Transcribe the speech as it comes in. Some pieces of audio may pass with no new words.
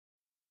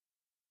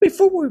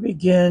Before we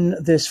begin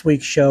this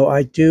week's show,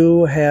 I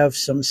do have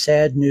some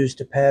sad news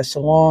to pass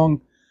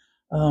along.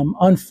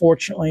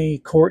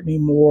 Unfortunately, Courtney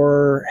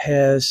Moore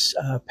has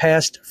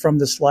passed from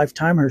this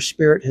lifetime. Her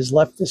spirit has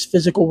left this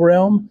physical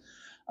realm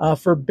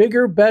for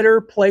bigger,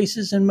 better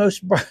places and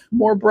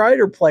more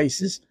brighter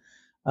places.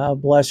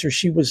 Bless her.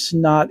 She was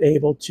not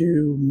able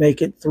to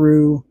make it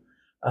through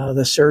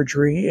the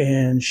surgery,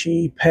 and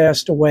she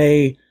passed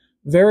away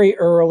very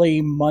early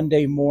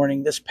Monday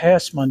morning, this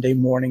past Monday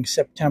morning,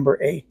 September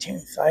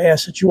 18th. I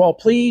ask that you all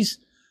please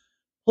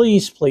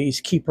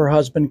keep her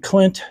husband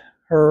Clint,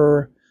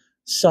 her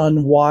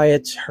son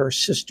Wyatt, her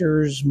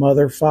sisters,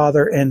 mother,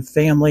 father, and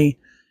family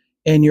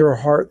in your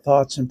heart,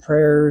 thoughts, and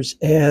prayers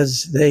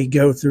as they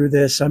go through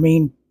this. I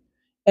mean,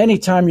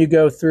 anytime you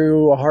go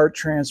through a heart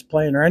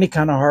transplant or any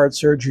kind of heart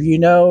surgery, you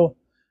know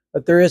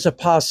that there is a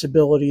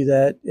possibility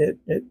that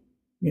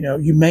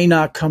you may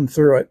not come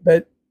through it,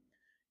 but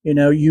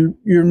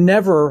you're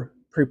never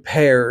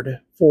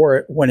prepared for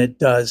it when it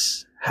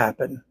does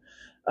happen.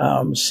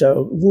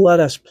 So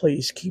let us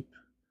please keep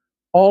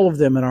all of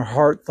them in our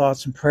heart,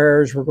 thoughts, and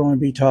prayers. We're going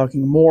to be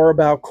talking more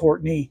about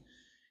Courtney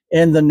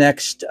in the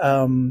next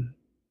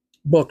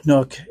Book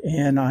Nook,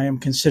 and I am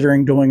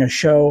considering doing a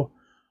show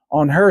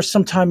on her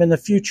sometime in the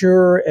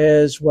future,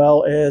 as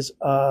well as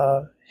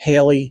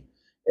Haley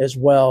as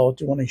well,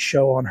 doing a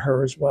show on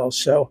her as well.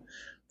 So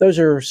those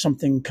are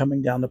something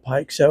coming down the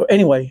pike. So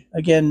anyway,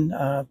 again,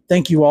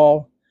 thank you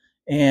all.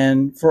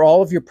 And for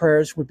all of your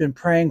prayers, we've been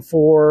praying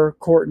for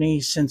Courtney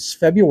since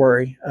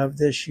February of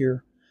this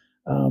year.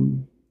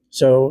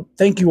 So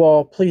thank you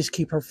all. Please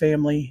keep her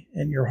family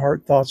in your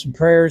heart, thoughts, and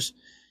prayers.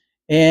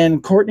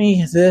 And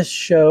Courtney, this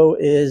show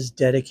is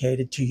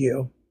dedicated to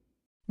you.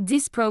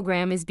 This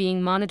program is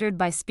being monitored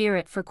by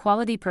Spirit for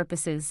quality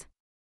purposes.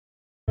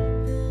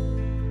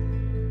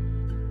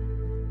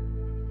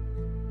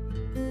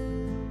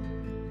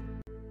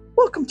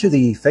 Welcome to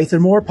the Faith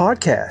and More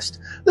podcast.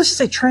 This is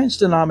a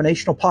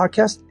trans-denominational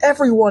podcast.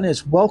 Everyone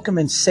is welcome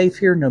and safe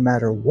here, no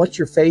matter what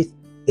your faith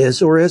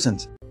is or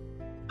isn't.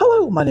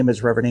 Hello, my name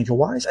is Reverend Angel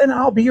Wise, and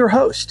I'll be your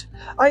host.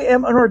 I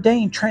am an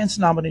ordained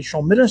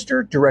trans-denominational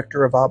minister,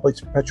 director of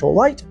Oblates Perpetual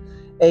Light,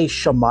 a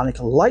shamanic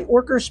light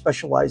worker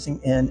specializing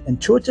in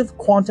intuitive,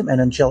 quantum,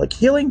 and angelic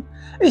healing,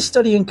 a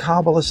studying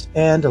Kabbalist,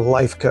 and a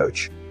life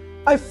coach.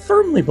 I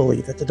firmly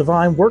believe that the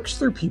divine works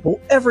through people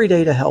every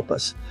day to help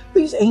us.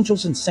 These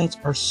angels and saints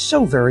are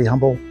so very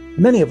humble,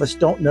 many of us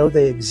don't know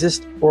they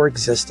exist or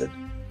existed.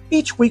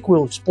 Each week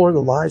we'll explore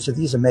the lives of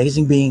these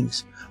amazing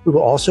beings. We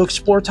will also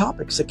explore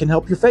topics that can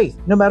help your faith,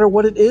 no matter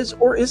what it is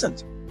or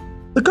isn't.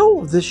 The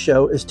goal of this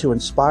show is to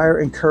inspire,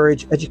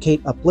 encourage,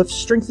 educate, uplift,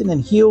 strengthen,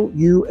 and heal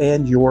you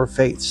and your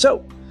faith.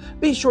 So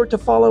be sure to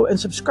follow and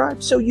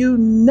subscribe so you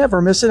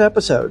never miss an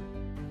episode.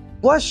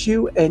 Bless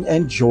you and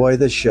enjoy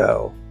the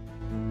show.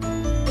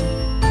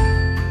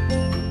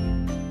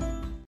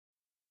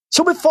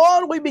 So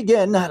before we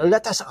begin,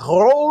 let us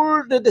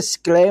roll the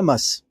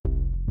disclaimers.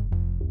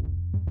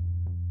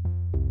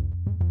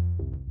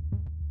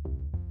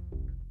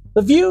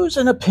 The views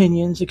and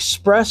opinions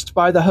expressed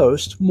by the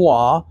host,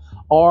 moi,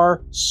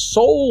 are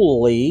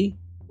solely,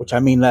 which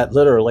I mean that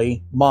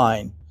literally,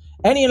 mine.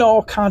 Any and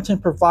all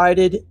content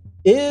provided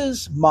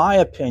is my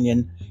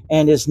opinion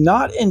and is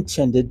not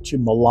intended to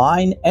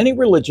malign any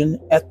religion,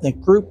 ethnic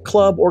group,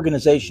 club,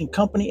 organization,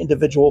 company,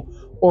 individual,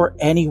 or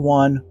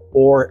anyone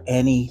or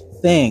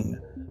anything.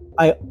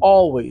 I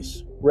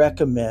always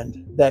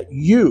recommend that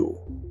you,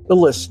 the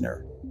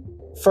listener,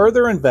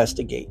 further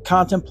investigate,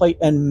 contemplate,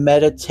 and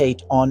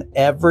meditate on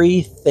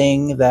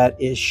everything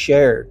that is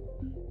shared.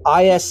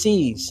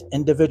 ISE's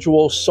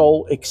individual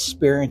soul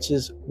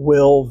experiences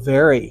will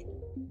vary.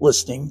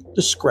 Listening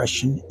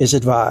discretion is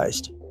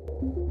advised.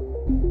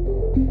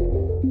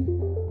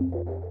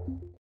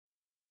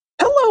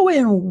 Hello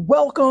and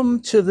welcome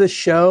to the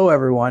show,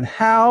 everyone.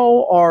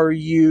 How are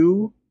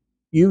you?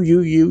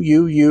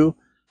 You.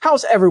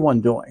 How's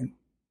everyone doing?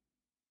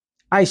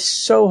 I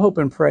so hope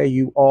and pray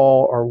you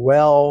all are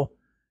well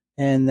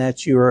and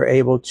that you are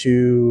able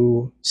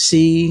to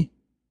see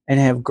and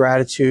have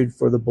gratitude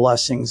for the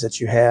blessings that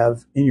you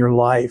have in your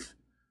life,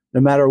 no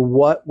matter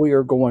what we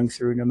are going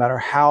through, no matter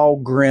how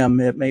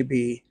grim it may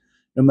be,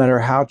 no matter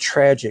how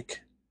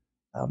tragic.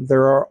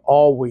 There are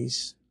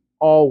always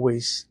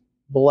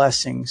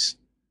blessings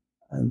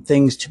and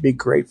things to be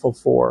grateful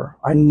for.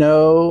 I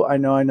know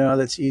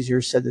that's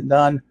easier said than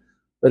done,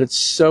 but it's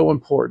so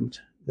important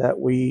that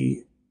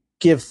we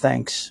give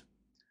thanks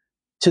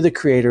to the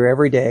Creator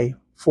every day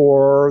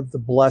for the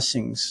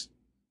blessings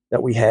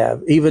that we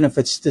have, even if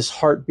it's this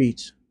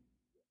heartbeat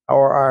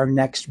or our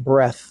next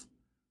breath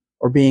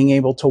or being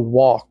able to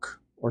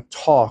walk or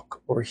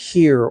talk or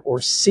hear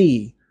or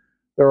see.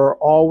 There are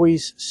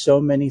always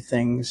so many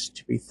things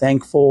to be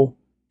thankful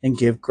and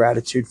give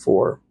gratitude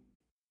for.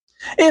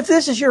 If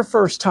this is your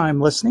first time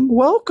listening,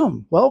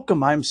 welcome.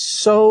 I'm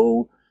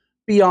so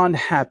beyond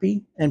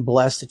happy and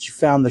blessed that you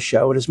found the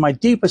show. It is my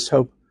deepest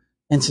hope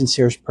and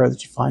sincerest prayer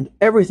that you find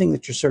everything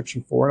that you're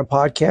searching for in a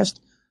podcast,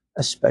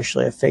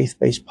 especially a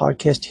faith-based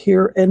podcast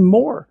here and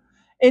more.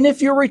 And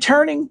if you're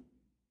returning,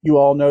 You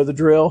all know the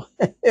drill.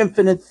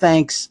 Infinite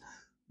thanks,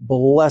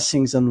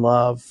 blessings, and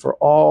love for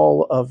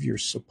all of your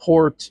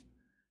support,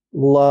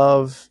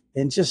 love,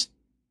 and just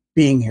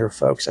being here,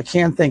 folks. I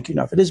can't thank you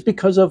enough. It is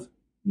because of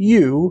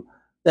you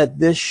that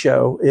this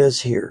show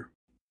is here.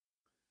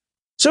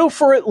 So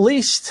for at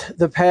least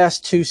the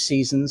past 2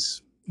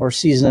 seasons, or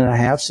season and a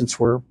half, since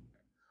we're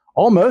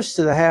almost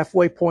to the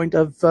halfway point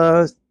of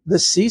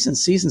this season,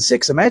 season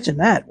 6. Imagine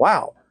that.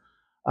 Wow.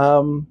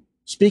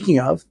 Speaking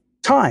of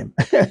time,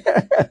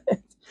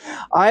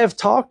 I have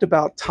talked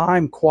about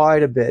time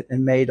quite a bit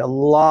and made a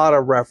lot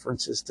of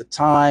references to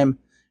time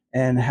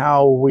and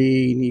how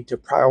we need to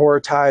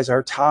prioritize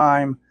our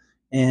time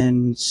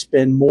and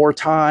spend more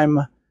time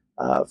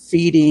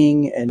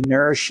feeding and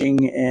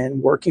nourishing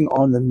and working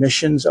on the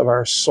missions of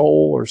our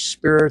soul or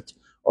spirit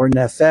or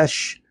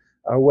nefesh,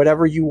 or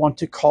whatever you want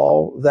to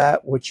call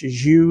that, which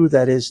is you,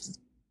 that is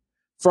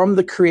from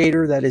the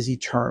Creator, that is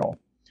eternal.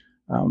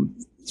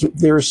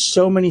 There are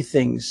so many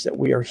things that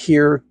we are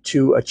here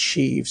to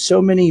achieve,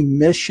 so many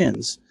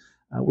missions.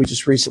 We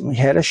just recently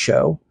had a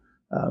show,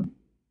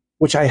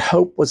 which I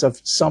hope was of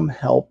some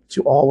help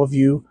to all of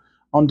you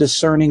on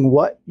discerning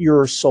what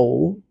your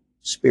soul,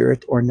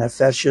 spirit, or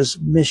nefesh's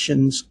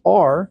missions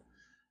are.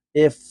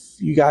 If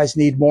you guys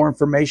need more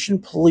information,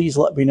 please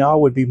let me know. I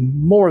would be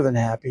more than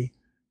happy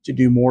to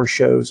do more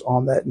shows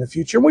on that in the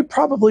future. We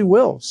probably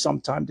will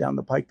sometime down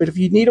the pike, but if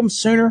you need them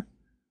sooner,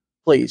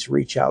 please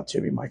reach out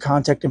to me. My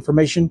contact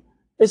information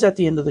is at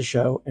the end of the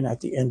show and at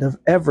the end of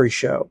every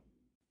show.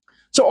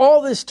 So all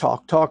this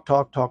talky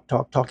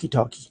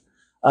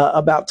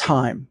about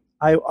time.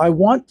 I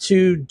want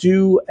to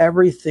do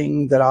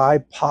everything that I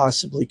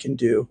possibly can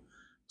do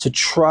to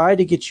try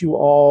to get you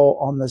all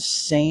on the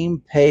same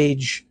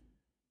page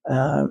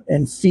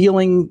and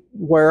feeling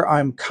where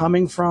I'm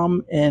coming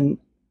from, and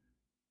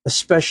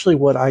especially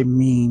what I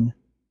mean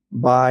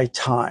by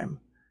time.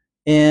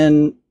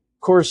 And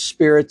of course,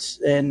 spirits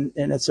in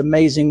its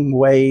amazing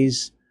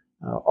ways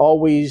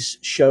always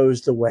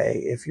shows the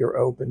way if you're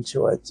open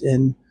to it.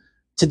 And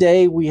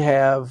today we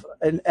have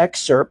an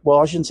excerpt, well,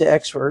 I shouldn't say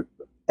excerpt,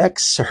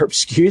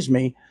 excuse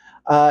me,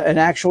 an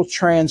actual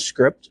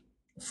transcript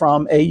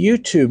from a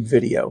YouTube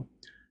video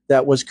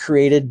that was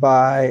created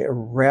by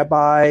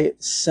Rabbi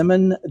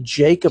Simon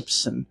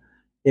Jacobson.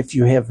 If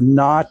you have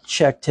not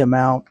checked him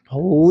out,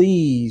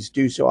 please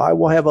do so. I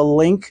will have a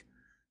link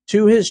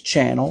to his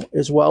channel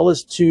as well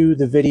as to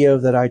the video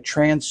that I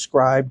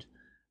transcribed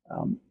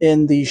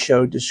in the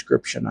show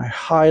description. I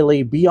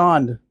highly,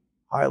 beyond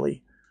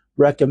highly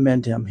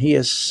recommend him. He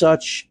is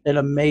such an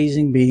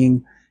amazing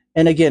being.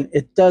 And again,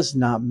 it does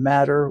not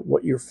matter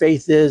what your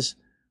faith is,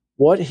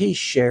 what he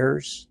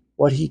shares,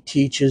 what he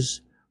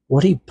teaches,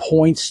 what he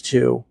points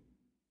to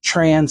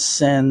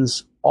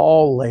transcends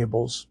all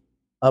labels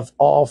of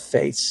all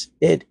faiths.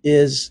 It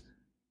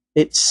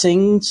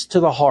sings to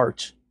the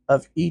heart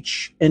of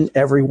each and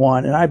every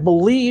one. And I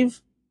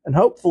believe, and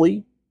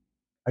hopefully,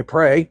 I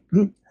pray,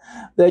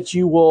 that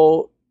you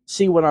will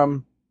see what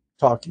I'm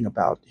talking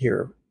about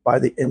here by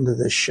the end of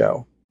this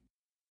show.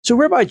 So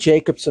Rabbi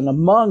Jacobson,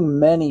 among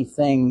many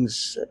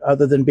things,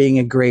 other than being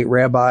a great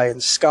rabbi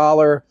and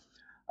scholar,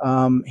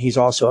 he's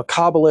also a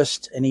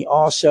Kabbalist, and he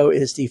also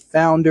is the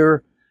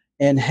founder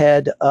and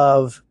head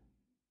of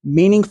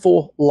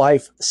Meaningful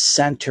Life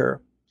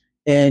Center.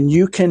 And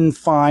you can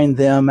find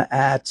them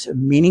at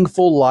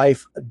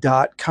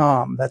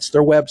meaningfullife.com. That's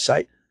their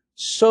website.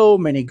 So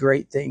many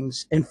great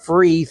things and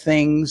free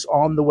things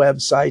on the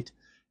website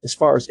as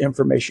far as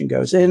information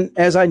goes. And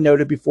as I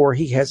noted before,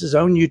 he has his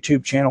own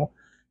YouTube channel.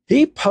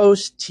 He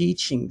posts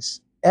teachings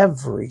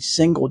every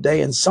single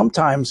day, and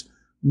sometimes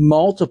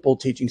multiple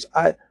teachings.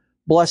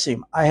 Bless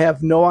him. I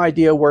have no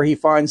idea where he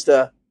finds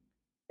the,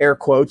 air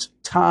quotes,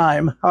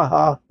 time,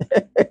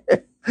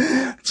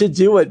 to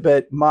do it.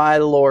 But my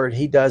Lord,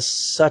 he does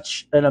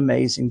such an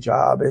amazing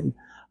job. And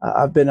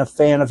I've been a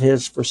fan of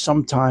his for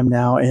some time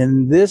now.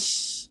 And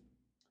this,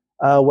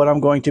 what I'm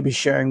going to be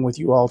sharing with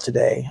you all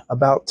today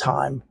about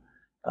time,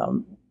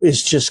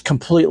 is just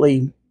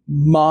completely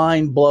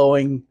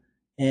mind-blowing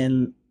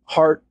and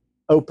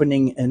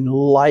heart-opening and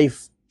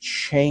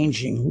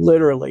life-changing,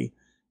 literally.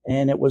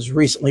 And it was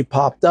recently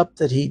popped up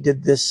that he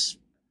did this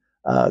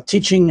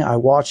teaching. I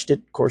watched it.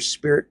 Of course,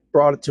 Spirit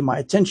brought it to my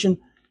attention.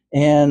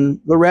 And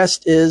the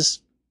rest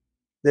is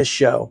this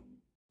show.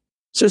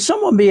 So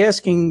someone be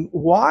asking,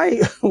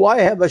 why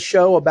have a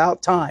show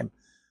about time?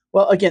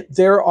 Well, again,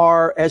 there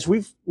are, as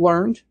we've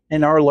learned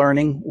and are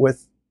learning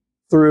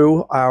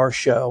through our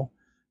show,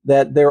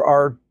 that there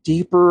are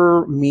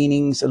deeper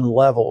meanings and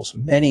levels,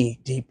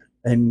 many deep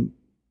and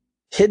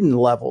hidden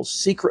levels,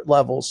 secret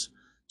levels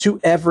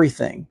to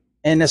everything.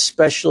 And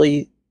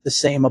especially the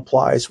same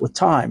applies with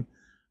time.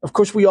 Of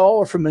course, we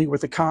all are familiar with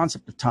the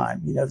concept of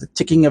time, the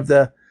ticking of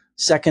the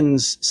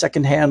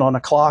second hand on a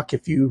clock,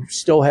 if you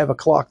still have a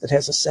clock that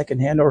has a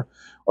second hand, or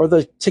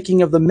the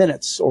ticking of the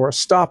minutes, or a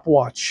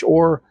stopwatch,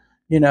 or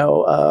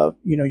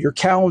your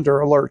calendar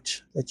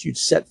alert that you'd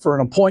set for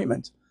an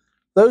appointment.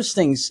 Those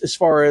things, as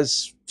far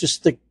as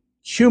just the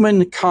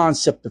human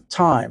concept of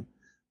time.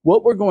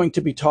 What we're going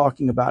to be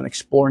talking about and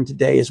exploring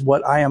today is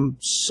what I am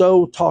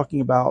so talking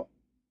about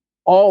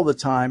all the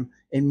time,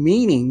 and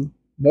meaning,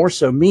 more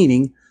so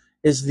meaning,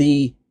 is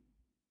the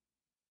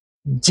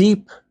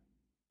deep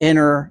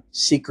inner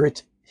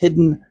secret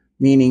hidden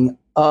meaning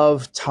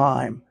of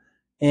time.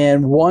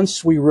 And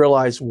once we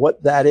realize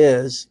what that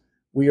is,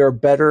 we are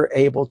better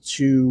able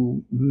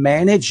to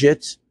manage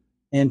it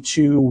and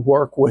to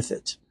work with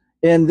it.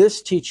 And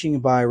this teaching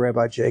by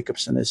Rabbi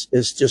Jacobson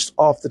is just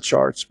off the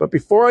charts. But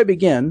before I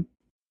begin,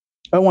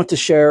 I want to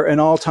share an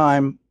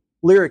all-time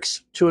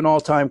lyrics to an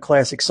all-time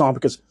classic song,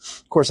 because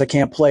of course I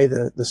can't play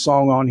the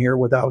song on here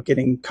without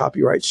getting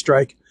copyright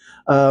strike.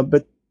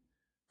 But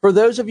for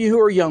those of you who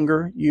are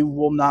younger, you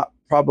will not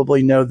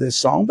probably know this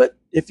song, but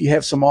if you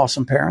have some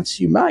awesome parents,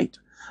 you might,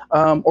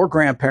 or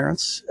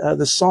grandparents.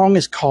 The song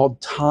is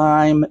called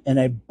Time in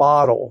a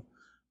Bottle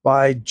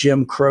by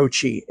Jim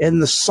Croce.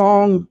 And the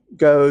song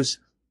goes,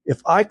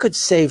 if I could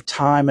save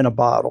time in a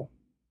bottle,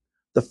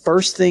 the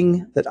first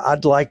thing that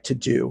I'd like to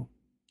do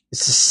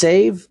is to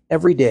save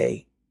every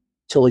day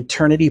till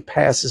eternity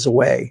passes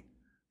away,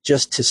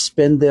 just to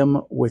spend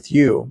them with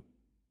you.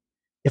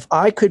 If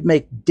I could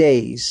make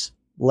days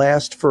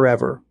last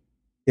forever,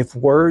 if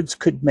words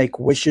could make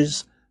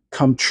wishes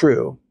come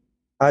true,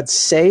 I'd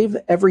save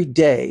every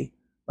day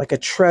like a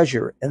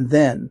treasure, and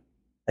then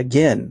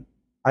again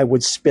I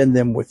would spend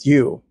them with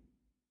you.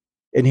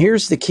 And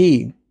here's the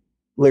key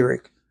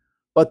lyric: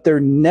 but there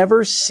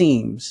never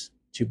seems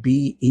to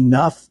be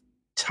enough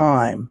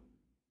time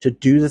to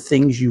do the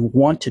things you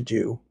want to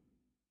do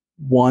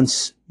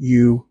once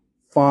you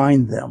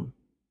find them.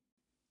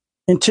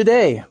 And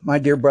today, my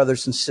dear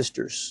brothers and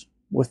sisters,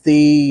 with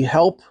the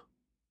help,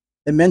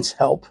 immense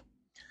help,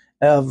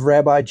 of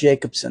Rabbi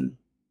Jacobson,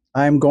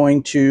 I'm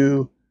going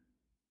to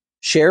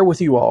share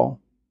with you all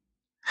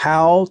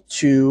how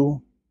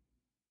to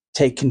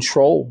take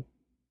control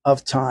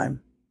of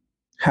time,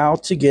 how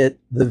to get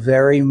the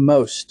very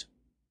most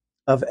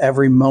of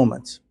every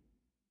moment.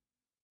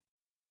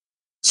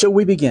 So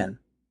we begin.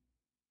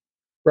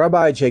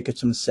 Rabbi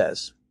Jacobson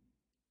says,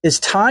 is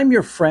time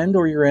your friend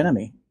or your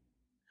enemy?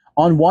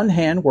 On one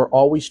hand, we're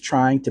always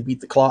trying to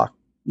beat the clock,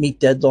 meet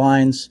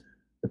deadlines,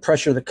 the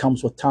pressure that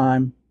comes with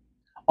time.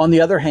 On the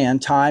other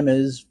hand, time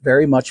is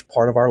very much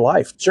part of our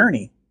life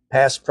journey,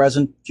 past,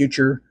 present,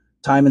 future,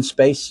 time and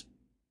space.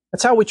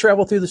 That's how we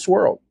travel through this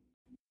world.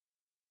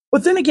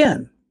 But then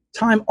again,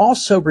 time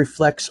also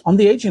reflects on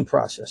the aging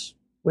process.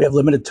 We have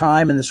limited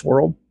time in this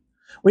world.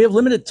 We have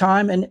limited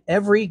time in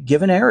every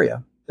given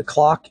area. The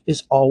clock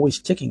is always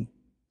ticking.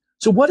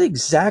 So what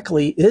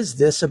exactly is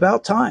this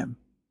about time?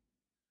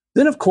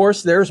 Then, of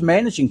course, there's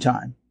managing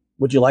time.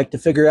 Would you like to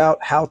figure out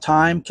how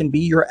time can be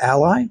your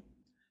ally?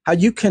 How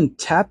you can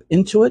tap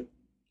into it?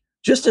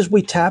 Just as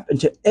we tap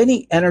into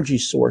any energy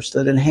source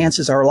that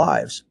enhances our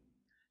lives.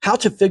 How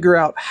to figure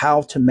out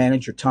how to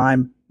manage your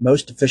time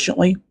most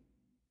efficiently?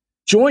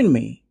 Join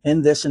me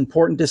in this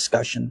important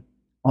discussion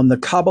on the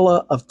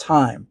Kabbalah of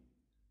time.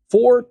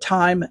 4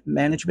 time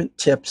management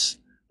tips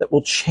that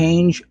will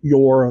change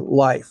your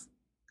life.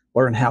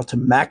 Learn how to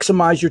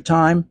maximize your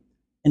time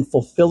in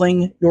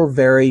fulfilling your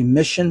very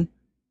mission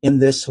in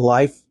this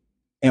life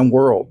and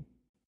world.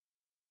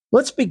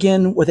 Let's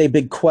begin with a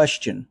big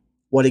question.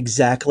 What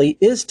exactly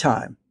is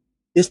time?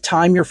 Is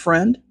time your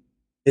friend?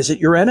 Is it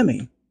your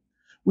enemy?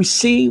 We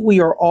see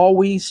we are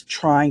always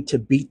trying to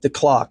beat the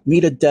clock,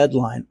 meet a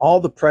deadline, all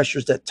the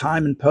pressures that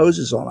time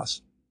imposes on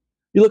us.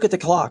 You look at the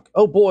clock.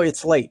 Oh boy,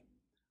 it's late.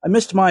 I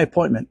missed my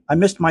appointment. I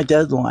missed my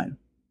deadline.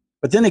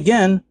 But then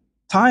again,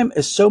 time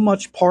is so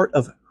much part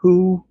of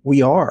who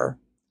we are.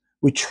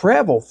 We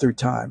travel through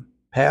time,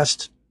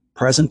 past,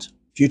 present,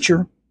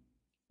 future.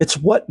 It's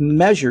what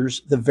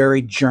measures the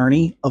very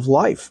journey of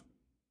life,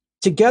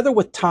 together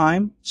with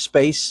time,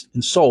 space,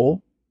 and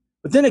soul.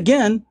 But then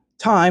again,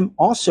 time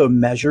also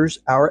measures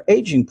our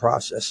aging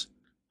process,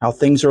 how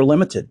things are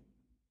limited.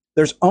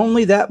 There's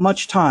only that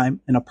much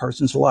time in a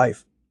person's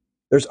life.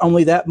 There's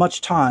only that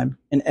much time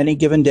in any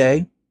given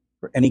day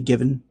or any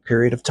given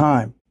period of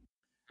time.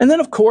 And then,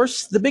 of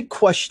course, the big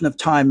question of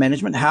time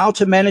management, how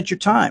to manage your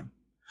time.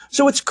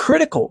 So it's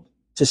critical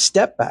to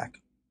step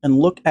back and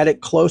look at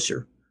it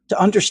closer to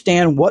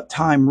understand what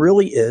time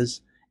really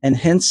is, and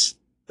hence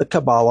the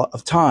Kabbalah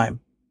of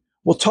time.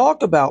 We'll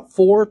talk about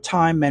 4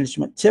 time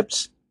management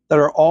tips that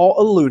are all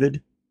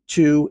alluded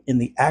to in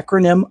the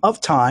acronym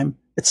of time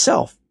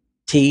itself,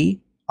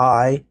 TIME.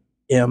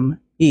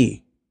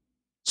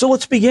 So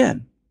let's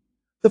begin.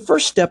 The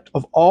first step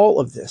of all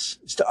of this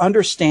is to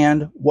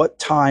understand what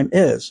time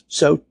is.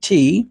 So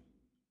T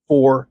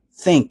for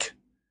think,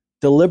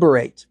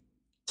 deliberate.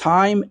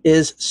 Time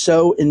is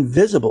so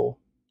invisible,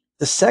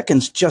 the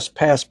seconds just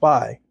pass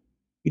by.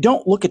 You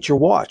don't look at your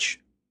watch.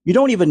 You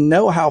don't even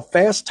know how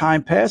fast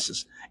time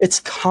passes. It's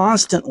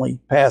constantly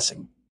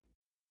passing.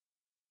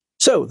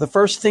 So the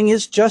first thing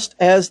is, just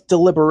as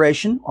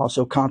deliberation,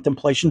 also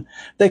contemplation,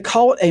 they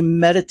call it a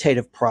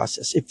meditative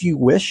process, if you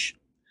wish,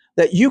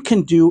 that you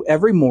can do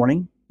every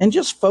morning and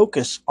just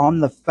focus on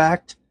the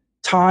fact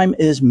time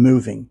is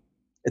moving.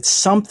 It's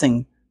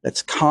something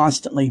that's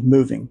constantly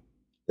moving.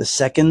 The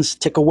seconds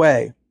tick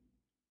away.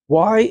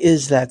 Why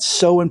is that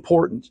so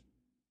important?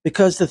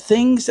 Because the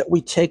things that we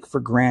take for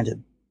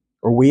granted,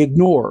 or we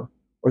ignore,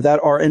 or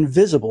that are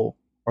invisible,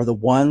 are the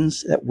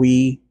ones that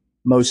we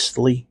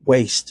mostly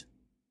waste.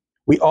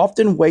 We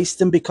often waste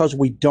them because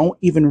we don't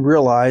even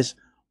realize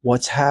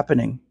what's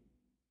happening.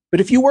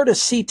 But if you were to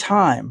see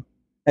time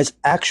as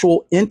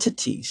actual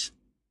entities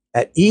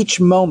at each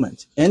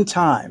moment in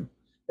time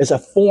as a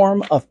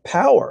form of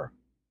power,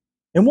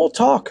 and we'll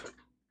talk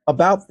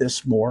about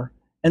this more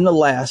in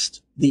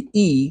the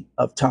E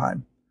of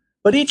time.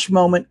 But each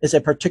moment is a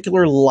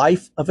particular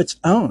life of its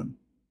own.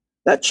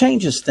 That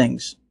changes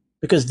things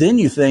because then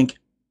you think,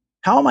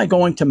 how am I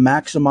going to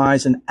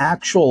maximize and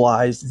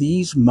actualize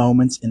these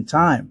moments in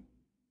time?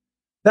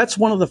 That's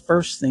one of the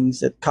first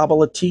things that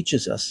Kabbalah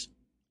teaches us,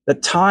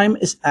 that time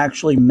is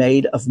actually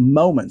made of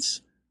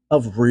moments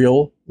of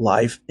real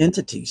life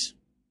entities.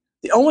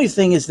 The only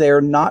thing is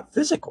they're not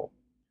physical.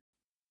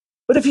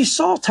 But if you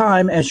saw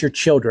time as your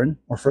children,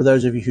 or for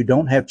those of you who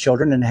don't have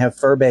children and have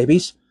fur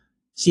babies,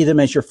 see them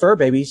as your fur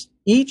babies,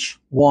 each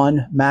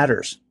one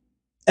matters.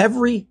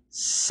 Every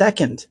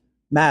second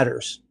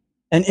matters.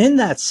 And in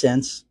that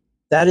sense,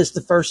 that is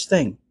the first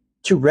thing,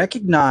 to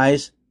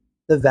recognize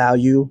the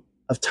value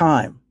of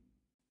time.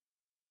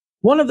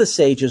 One of the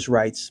sages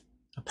writes,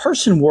 a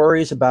person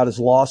worries about his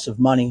loss of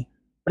money,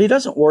 but he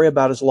doesn't worry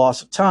about his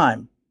loss of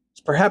time.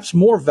 It's perhaps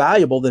more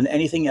valuable than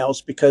anything else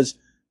because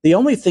the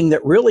only thing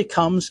that really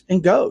comes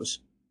and goes.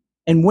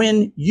 And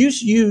when you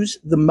use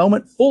the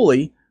moment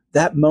fully,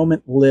 that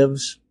moment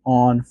lives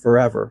on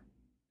forever.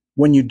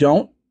 When you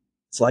don't,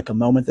 it's like a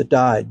moment that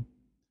died.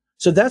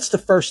 So that's the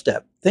first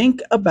step.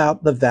 Think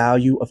about the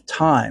value of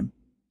time.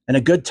 And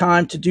a good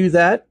time to do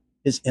that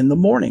is in the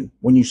morning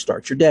when you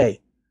start your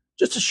day.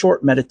 Just a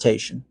short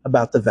meditation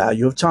about the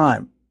value of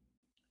time.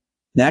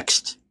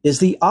 Next is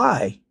the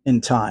I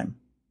in time.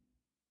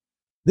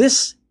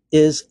 This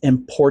is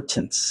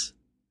importance.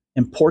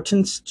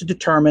 Importance to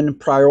determine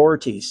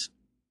priorities.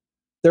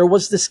 There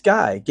was this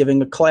guy giving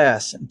a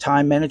class in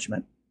time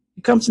management.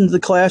 He comes into the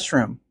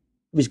classroom.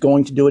 He's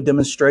going to do a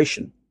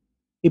demonstration.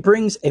 He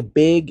brings a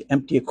big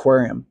empty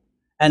aquarium,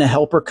 and a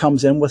helper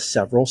comes in with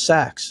several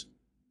sacks.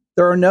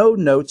 There are no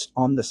notes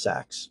on the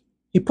sacks.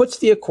 He puts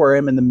the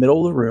aquarium in the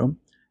middle of the room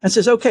and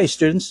says, okay,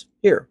 students,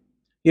 here.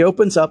 He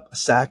opens up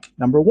sack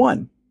number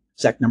 1.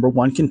 Sack number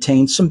 1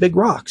 contains some big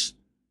rocks.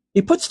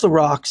 He puts the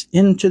rocks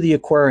into the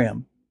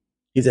aquarium.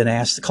 He then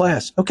asks the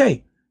class,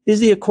 okay,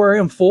 is the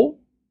aquarium full?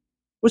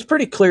 It was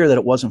pretty clear that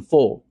it wasn't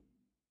full.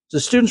 So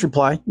the students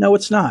reply, no,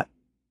 it's not.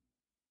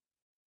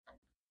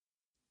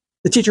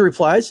 The teacher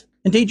replies,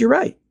 indeed, you're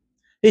right.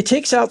 He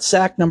takes out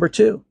sack number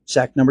 2.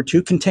 Sack number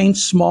 2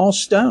 contains small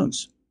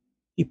stones.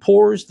 He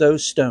pours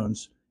those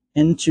stones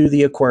into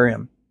the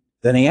aquarium.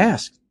 Then he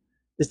asks,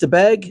 is the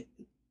bag,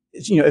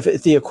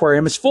 if the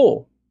aquarium is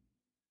full?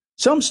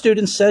 Some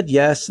students said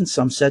yes, and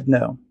some said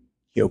no.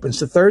 He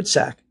opens the 3rd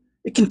sack.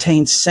 It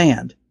contains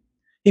sand.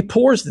 He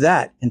pours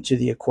that into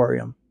the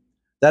aquarium.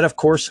 That, of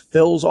course,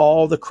 fills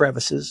all the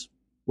crevices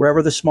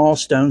wherever the small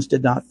stones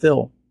did not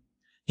fill.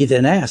 He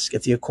then asks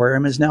if the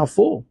aquarium is now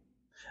full.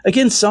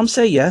 Again, some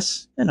say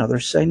yes, and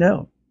others say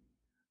no.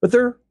 But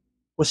there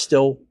was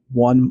still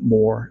one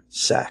more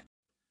sack.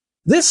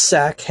 This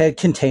sack had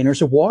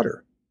containers of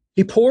water.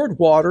 He poured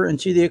water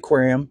into the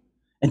aquarium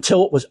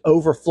until it was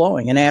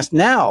overflowing and asked,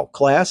 now,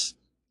 class,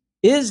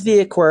 is the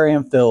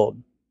aquarium filled?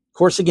 Of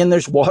course, again,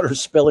 there's water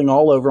spilling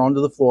all over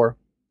onto the floor.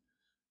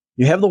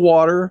 You have the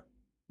water,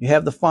 you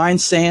have the fine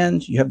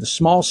sand, you have the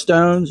small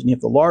stones, and you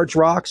have the large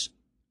rocks.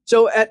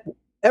 So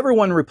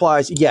everyone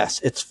replies, yes,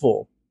 it's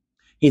full.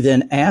 He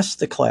then asked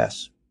the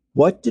class,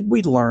 what did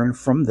we learn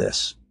from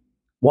this?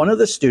 One of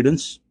the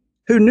students,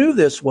 who knew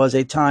this was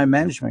a time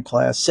management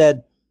class,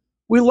 said,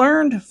 we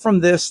learned from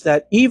this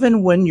that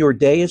even when your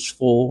day is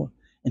full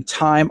and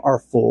time are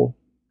full,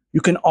 you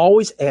can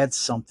always add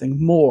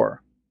something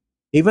more.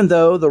 Even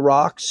though the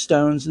rocks,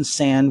 stones, and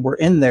sand were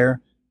in there,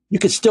 you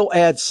could still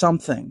add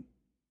something.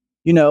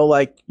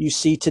 Like you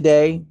see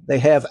today, they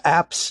have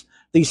apps,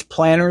 these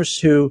planners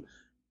who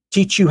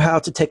teach you how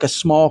to take a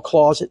small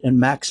closet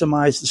and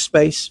maximize the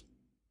space,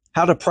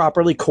 how to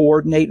properly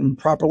coordinate and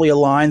properly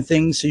align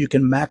things so you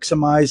can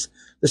maximize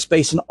the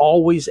space and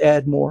always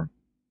add more.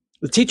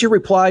 The teacher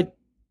replied,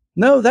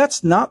 no,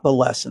 that's not the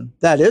lesson.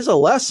 That is a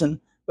lesson,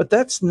 but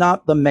that's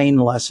not the main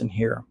lesson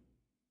here.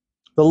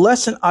 The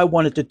lesson I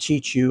wanted to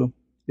teach you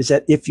is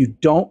that if you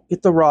don't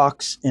get the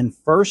rocks in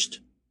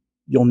first,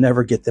 you'll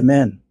never get them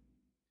in.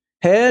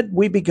 Had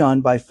we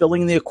begun by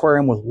filling the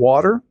aquarium with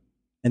water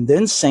and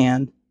then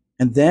sand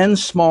and then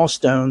small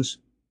stones,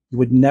 you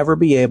would never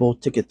be able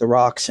to get the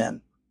rocks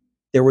in.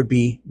 There would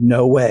be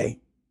no way.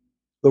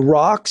 The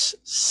rocks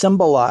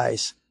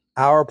symbolize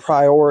our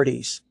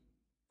priorities,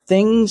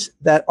 things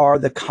that are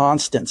the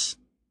constants,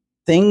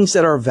 things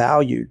that are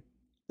valued.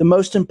 The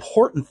most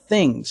important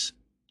things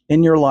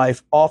in your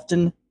life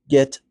often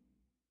get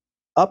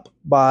up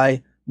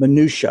by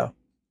minutia,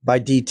 by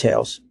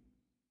details.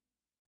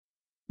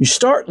 You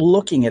start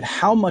looking at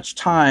how much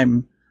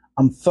time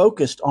I'm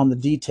focused on the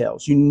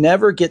details. You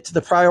never get to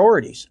the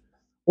priorities,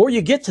 or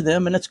you get to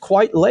them and it's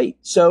quite late.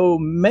 So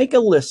make a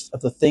list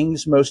of the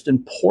things most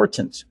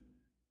important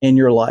in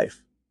your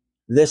life.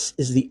 This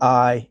is the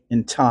I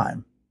in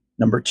time.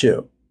 Number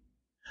 2.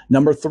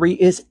 Number 3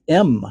 is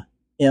M.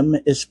 M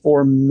is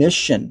for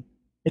mission.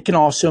 It can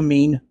also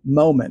mean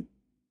moment.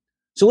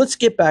 So let's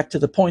get back to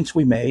the points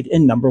we made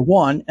in number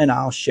 1, and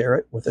I'll share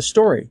it with a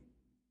story.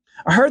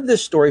 I heard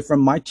this story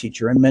from my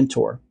teacher and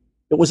mentor.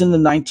 It was in the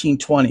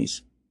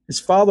 1920s. His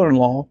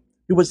father-in-law,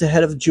 who was the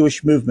head of the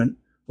Jewish movement,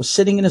 was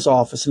sitting in his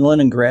office in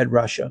Leningrad,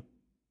 Russia.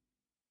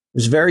 It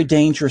was very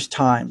dangerous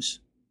times.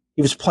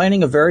 He was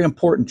planning a very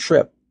important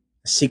trip,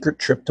 a secret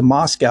trip to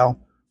Moscow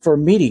for a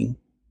meeting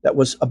that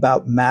was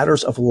about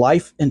matters of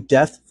life and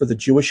death for the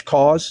Jewish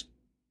cause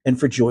and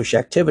for Jewish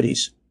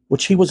activities,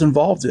 which he was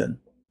involved in.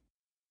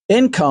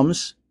 In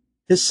comes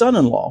his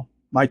son-in-law,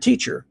 my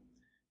teacher.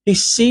 He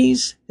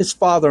sees his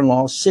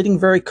father-in-law sitting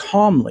very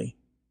calmly,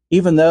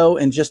 even though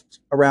in just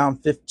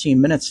around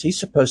 15 minutes he's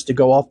supposed to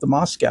go off to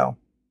Moscow.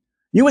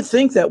 You would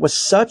think that with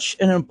such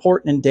an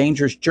important and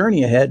dangerous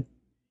journey ahead,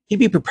 he'd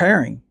be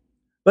preparing.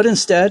 But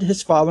instead,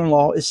 his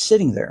father-in-law is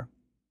sitting there,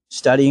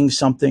 studying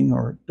something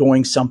or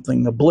doing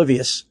something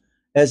oblivious,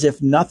 as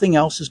if nothing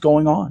else is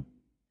going on.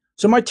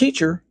 So my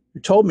teacher, who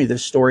told me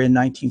this story in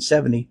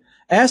 1970,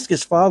 asked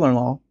his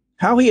father-in-law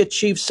how he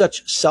achieved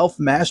such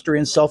self-mastery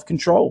and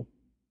self-control,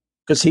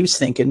 because he was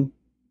thinking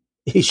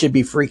he should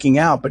be freaking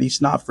out, but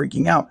he's not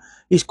freaking out.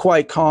 He's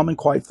quite calm and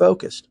quite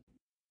focused.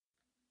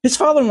 His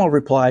father-in-law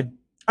replied,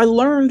 I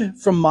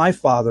learned from my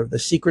father the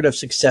secret of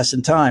success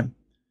in time.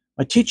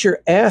 My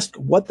teacher asked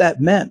what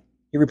that meant.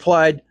 He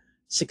replied,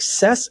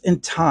 success in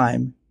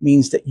time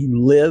means that you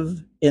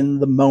live in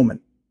the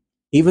moment.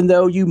 Even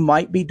though you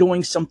might be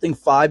doing something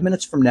 5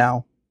 minutes from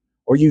now,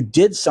 or you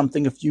did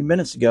something a few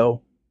minutes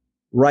ago,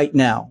 right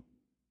now.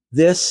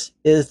 This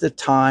is the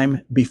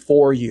time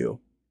before you.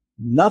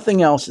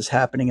 Nothing else is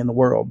happening in the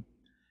world.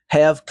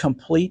 Have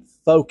complete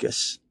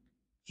focus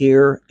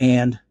here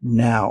and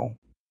now.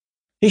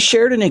 He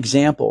shared an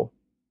example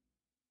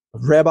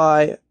of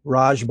Rabbi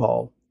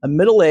Rajbal, a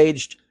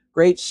middle-aged,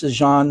 great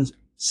Sajan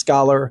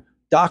scholar,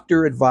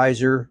 doctor,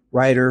 advisor,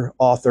 writer,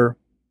 author.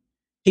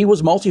 He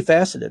was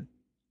multifaceted.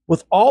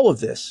 With all of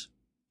this,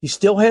 he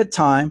still had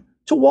time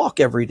to walk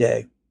every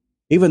day,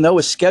 even though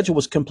his schedule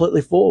was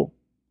completely full.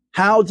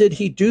 How did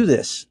he do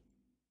this?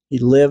 He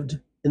lived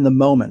in the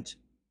moment.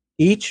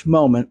 Each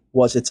moment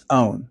was its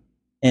own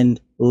and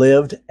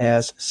lived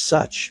as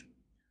such.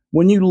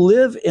 When you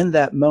live in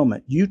that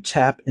moment, you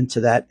tap into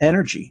that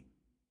energy,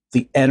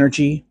 the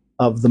energy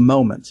of the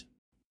moment.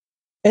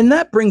 And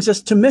that brings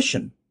us to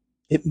mission.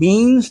 It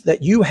means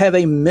that you have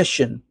a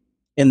mission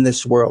in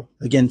this world.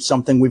 Again,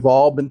 something we've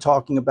all been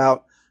talking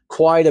about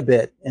quite a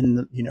bit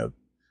in,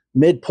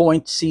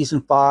 midpoint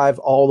season 5,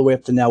 all the way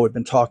up to now. We've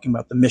been talking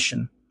about the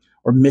mission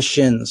or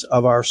missions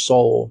of our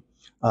soul,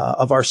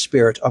 of our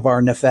spirit, of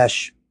our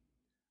nefesh,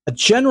 a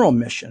general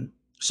mission.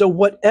 So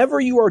whatever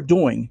you are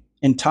doing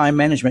in time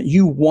management,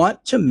 you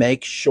want to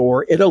make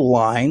sure it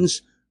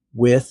aligns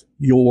with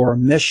your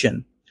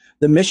mission.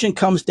 The mission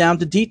comes down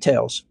to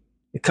details.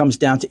 It comes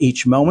down to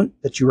each moment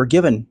that you are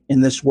given in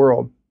this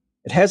world.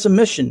 It has a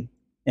mission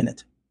in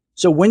it.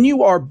 So when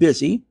you are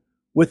busy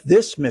with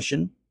this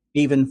mission,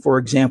 even, for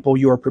example,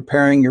 you are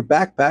preparing your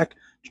backpack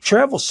to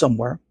travel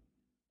somewhere,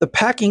 the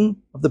packing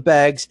of the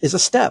bags is a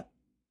step.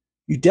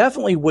 You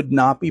definitely would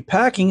not be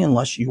packing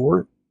unless you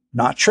were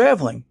not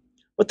traveling.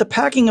 But the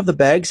packing of the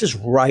bags is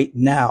right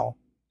now,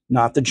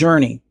 not the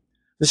journey.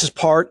 This is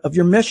part of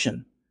your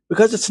mission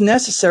because it's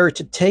necessary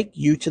to take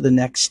you to the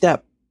next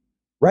step.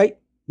 Right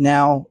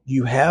now,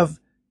 you have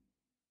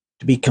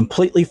to be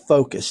completely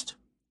focused,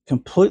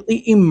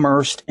 completely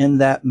immersed in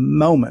that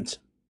moment.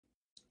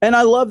 And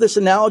I love this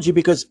analogy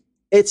because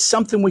it's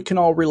something we can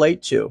all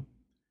relate to.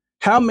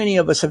 How many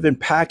of us have been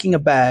packing a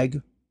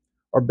bag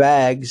or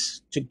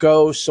bags to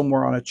go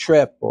somewhere on a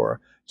trip or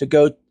to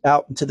go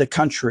out into the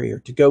country or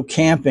to go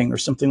camping or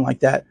something like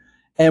that?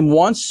 And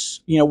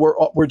once,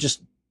 we're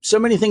just, so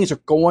many things are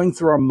going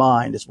through our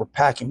mind as we're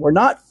packing. We're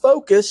not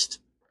focused,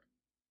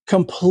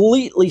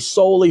 completely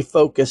solely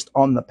focused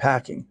on the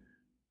packing.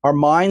 Our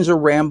minds are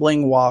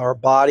rambling while our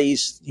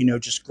bodies,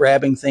 just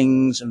grabbing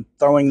things and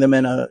throwing them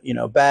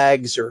in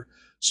bags or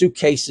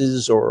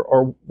suitcases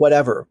or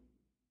whatever.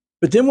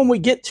 But then when we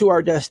get to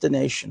our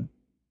destination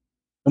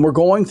and we're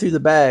going through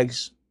the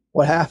bags,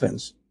 what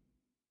happens?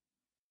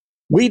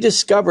 We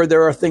discover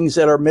there are things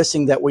that are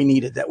missing that we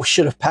needed, that we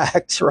should have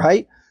packed,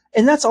 right?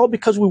 And that's all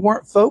because we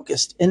weren't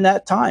focused in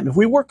that time. If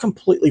we were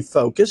completely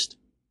focused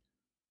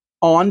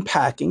on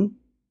packing,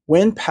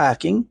 when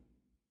packing,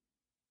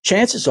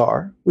 chances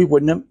are we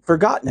wouldn't have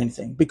forgotten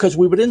anything because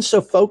we would have been so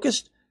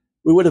focused,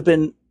 we would have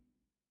been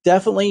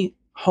definitely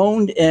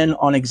honed in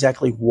on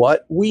exactly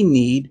what we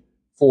need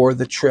for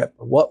the trip,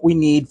 or what we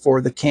need for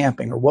the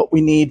camping, or what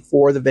we need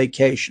for the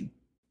vacation.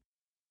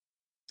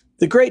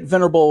 The great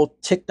venerable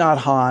Thich Nhat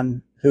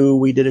Hanh, who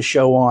we did a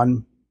show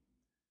on,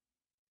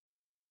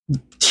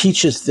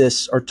 teaches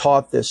this or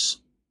taught this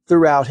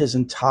throughout his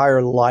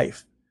entire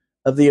life.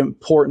 of the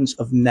importance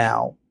of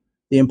now,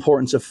 the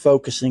importance of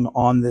focusing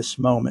on this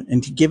moment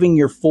and giving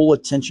your full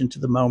attention to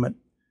the moment.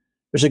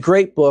 There's a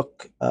great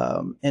book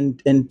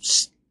and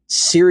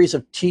series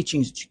of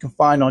teachings that you can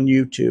find on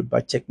YouTube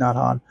by Thich Nhat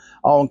Hanh.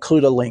 I'll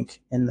include a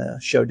link in the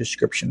show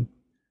description,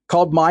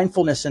 called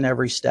Mindfulness in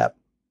Every Step.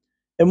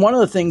 And one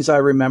of the things I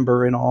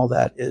remember in all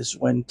that is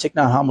when Thich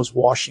Nhat Hanh was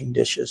washing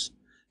dishes,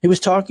 he was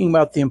talking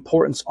about the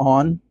importance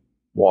on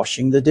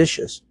washing the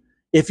dishes.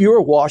 If you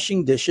are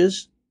washing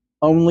dishes,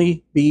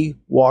 only be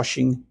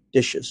washing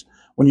dishes.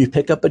 When you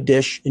pick up a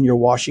dish and you're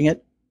washing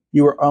it,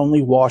 you are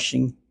only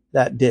washing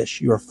that dish.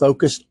 You are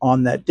focused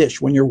on that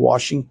dish. When you're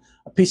washing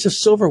a piece of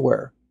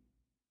silverware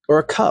or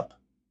a cup,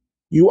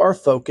 you are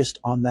focused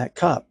on that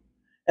cup.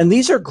 And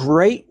these are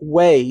great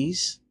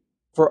ways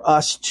for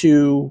us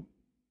to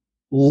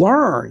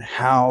learn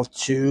how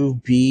to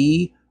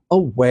be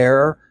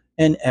aware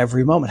in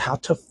every moment, how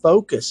to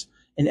focus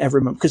in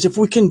every moment. Because if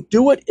we can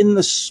do it in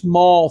the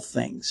small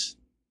things,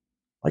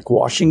 like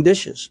washing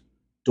dishes,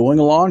 doing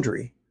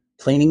laundry,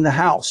 cleaning the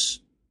house,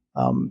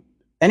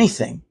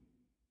 anything,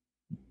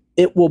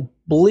 it will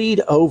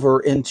bleed over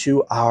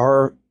into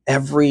our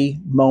every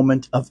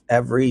moment of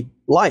every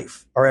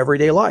life, our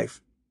everyday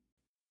life.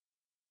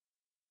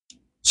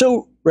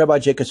 So Rabbi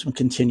Jacobson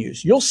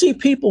continues, you'll see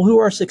people who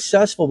are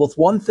successful with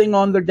one thing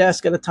on their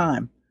desk at a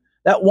time.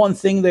 That one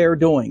thing they are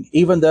doing,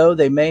 even though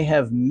they may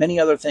have many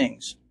other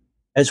things.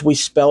 As we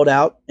spelled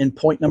out in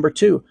point number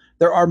 2,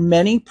 there are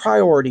many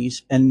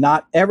priorities and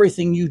not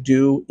everything you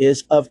do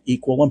is of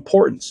equal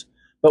importance.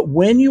 But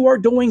when you are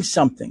doing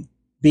something,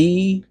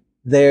 be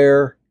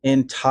there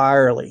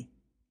entirely.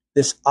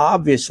 This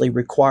obviously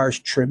requires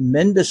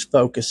tremendous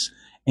focus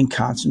and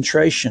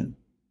concentration.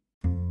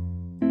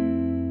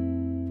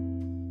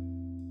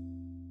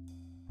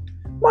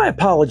 My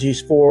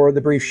apologies for the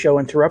brief show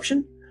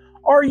interruption.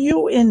 Are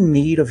you in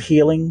need of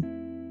healing?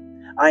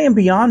 I am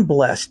beyond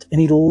blessed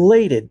and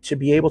elated to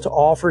be able to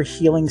offer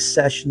healing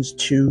sessions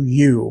to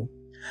you.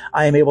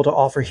 I am able to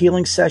offer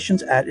healing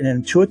sessions at an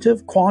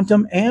intuitive,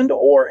 quantum, and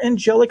or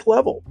angelic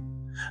level.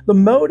 The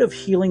mode of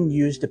healing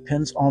used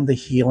depends on the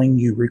healing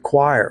you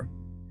require.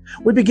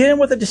 We begin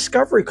with a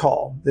discovery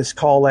call. This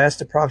call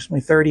lasts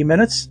approximately 30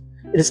 minutes.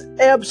 It is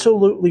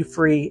absolutely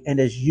free and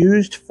is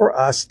used for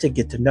us to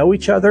get to know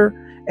each other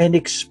and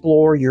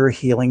explore your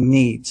healing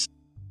needs.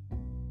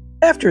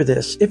 After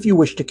this, if you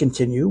wish to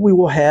continue, we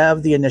will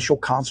have the initial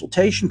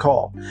consultation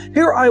call.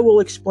 Here I will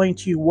explain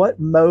to you what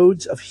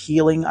modes of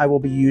healing I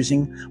will be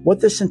using, what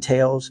this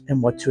entails,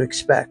 and what to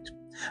expect.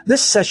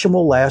 This session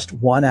will last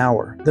 1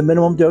 hour. The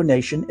minimum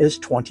donation is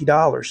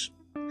 $20.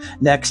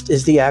 Next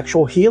is the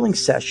actual healing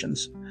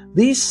sessions.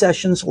 These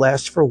sessions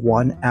last for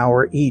 1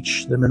 hour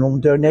each. The minimum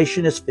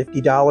donation is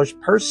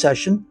 $50 per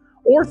session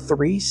or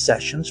 3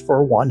 sessions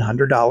for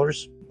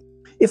 $100.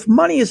 If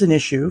money is an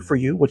issue for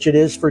you, which it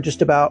is for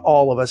just about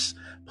all of us,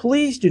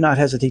 please do not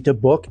hesitate to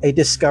book a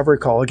discovery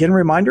call. Again,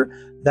 reminder,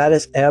 that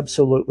is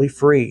absolutely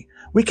free.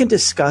 We can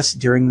discuss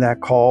during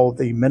that call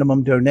the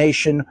minimum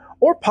donation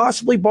or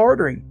possibly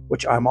bartering,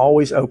 which I'm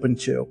always open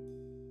to.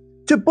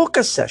 To book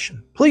a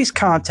session, please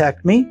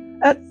contact me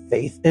at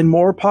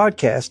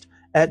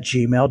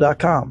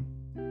faithandmorepodcast@gmail.com.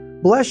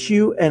 Bless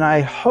you, and I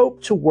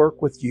hope to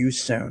work with you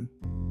soon.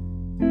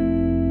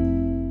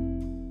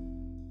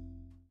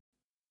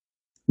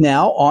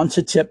 Now on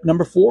to tip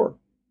number 4,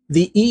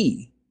 the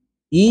E.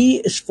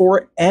 E is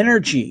for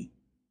energy,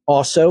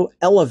 also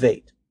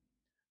elevate.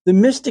 The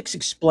mystics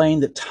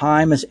explained that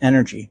time is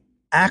energy,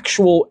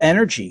 actual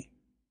energy.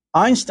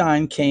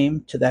 Einstein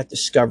came to that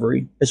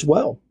discovery as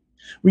well.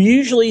 We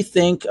usually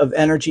think of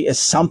energy as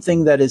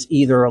something that is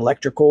either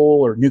electrical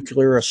or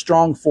nuclear, a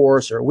strong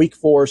force or a weak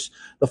force,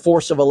 the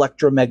force of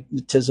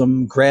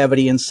electromagnetism,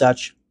 gravity, and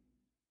such.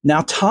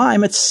 Now,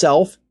 time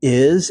itself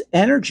is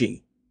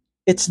energy.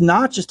 It's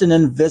not just an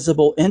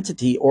invisible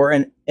entity or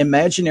an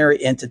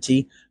imaginary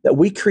entity that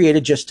we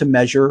created just to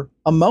measure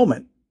a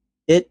moment.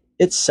 It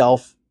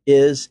itself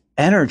is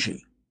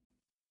energy.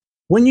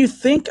 When you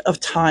think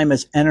of time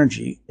as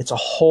energy, it's a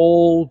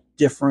whole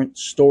different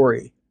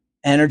story.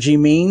 Energy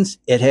means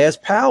it has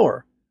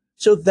power.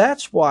 So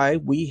that's why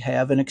we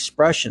have an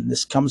expression.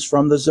 This comes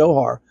from the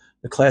Zohar,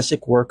 the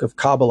classic work of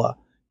Kabbalah.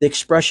 The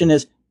expression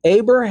is,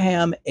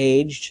 Abraham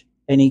aged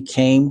and he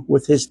came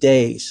with his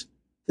days.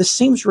 This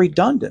seems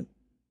redundant.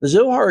 The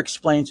Zohar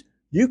explains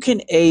you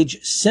can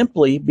age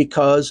simply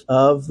because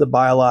of the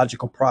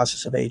biological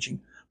process of aging.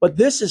 But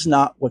this is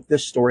not what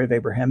this story of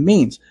Abraham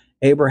means.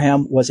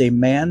 Abraham was a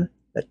man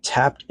that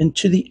tapped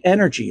into the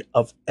energy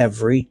of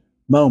every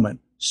moment.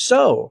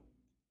 So,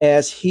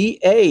 as he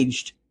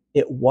aged,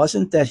 it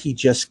wasn't that he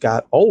just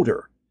got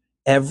older.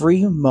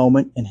 Every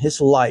moment in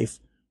his life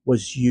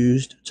was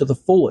used to the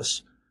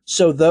fullest.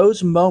 So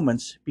those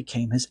moments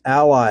became his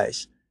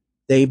allies.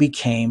 They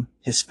became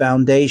his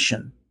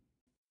foundation.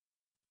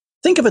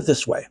 Think of it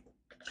this way.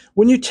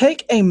 When you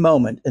take a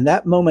moment and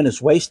that moment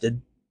is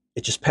wasted,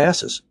 it just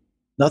passes.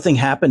 Nothing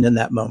happened in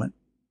that moment.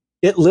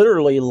 It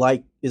literally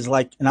is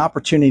like an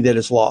opportunity that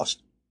is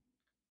lost.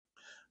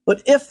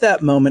 But if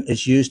that moment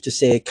is used to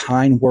say a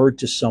kind word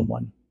to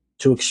someone,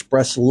 to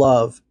express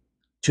love,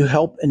 to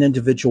help an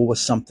individual with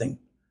something.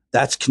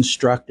 That's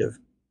constructive.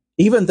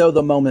 Even though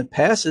the moment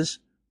passes,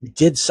 you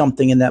did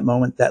something in that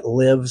moment that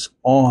lives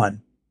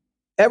on.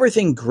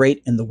 Everything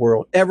great in the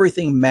world,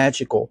 everything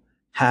magical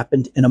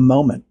happened in a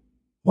moment.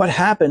 What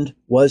happened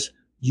was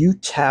you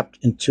tapped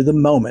into the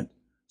moment.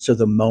 So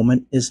the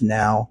moment is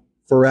now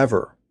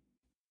forever.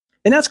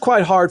 And that's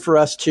quite hard for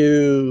us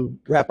to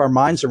wrap our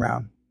minds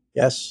around.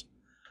 Yes.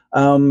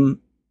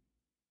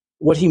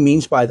 What he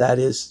means by that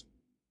is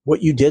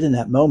what you did in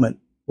that moment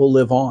will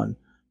live on.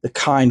 The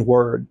kind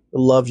word, the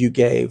love you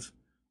gave,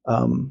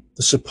 the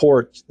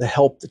support, the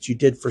help that you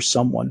did for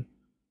someone,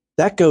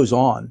 that goes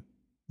on.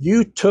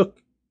 You took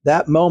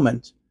that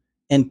moment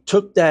and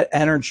took that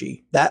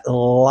energy, that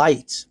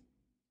light,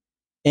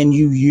 and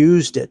you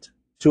used it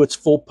to its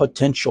full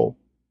potential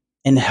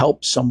and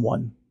helped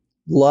someone,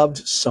 loved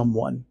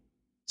someone,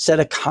 said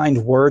a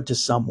kind word to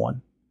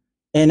someone.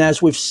 And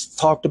as we've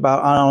talked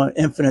about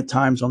infinite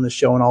times on the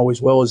show and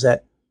always will, is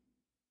that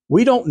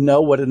we don't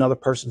know what another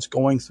person's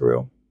going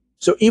through.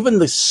 So even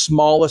the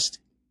smallest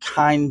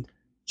kind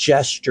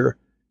gesture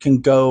can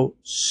go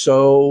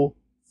so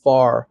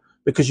far,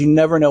 because you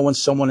never know when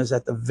someone is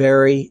at the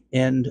very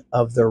end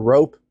of their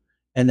rope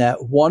and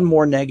that one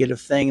more negative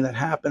thing that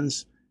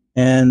happens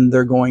and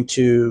they're going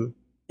to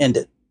end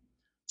it.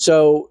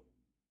 So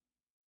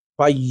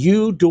by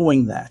you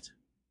doing that,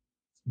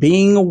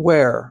 being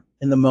aware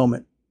in the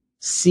moment,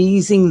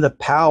 seizing the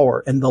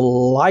power and the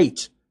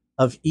light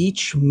of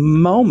each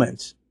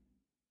moment,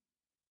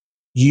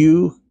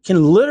 you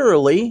can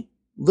literally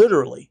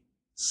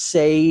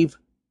save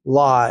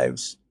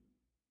lives,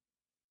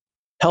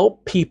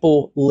 help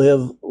people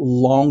live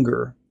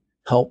longer,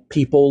 help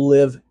people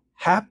live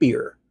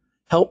happier,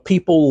 help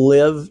people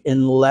live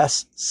in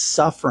less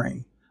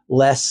suffering,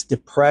 less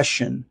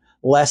depression,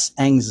 less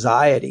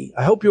anxiety.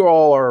 I hope you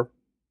all are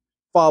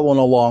following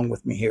along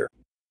with me here.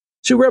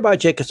 So Rabbi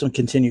Jacobson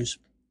continues,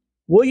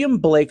 William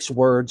Blake's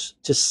words,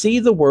 to see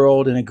the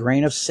world in a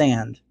grain of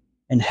sand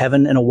and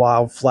heaven in a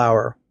wild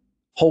flower,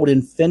 hold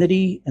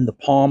infinity in the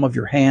palm of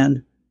your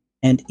hand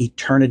and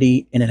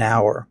eternity in an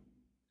hour.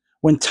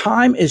 When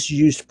time is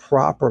used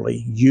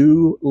properly,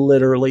 you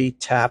literally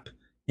tap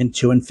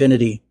into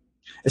infinity.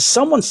 If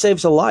someone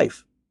saves a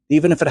life,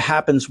 even if it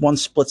happens one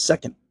split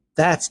second,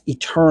 that's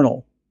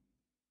eternal.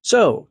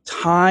 So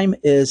time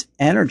is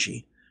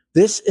energy.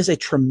 This is a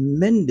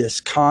tremendous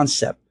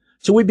concept.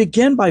 So we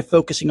begin by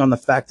focusing on the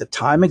fact that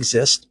time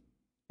exists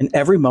and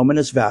every moment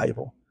is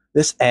valuable.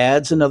 This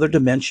adds another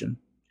dimension,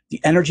 the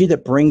energy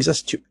that brings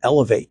us to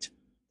elevate.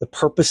 The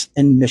purpose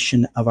and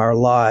mission of our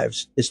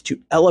lives is to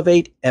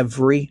elevate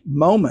every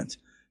moment,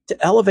 to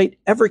elevate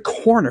every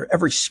corner,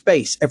 every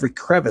space, every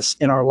crevice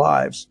in our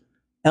lives.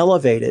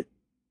 Elevate it,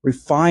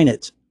 refine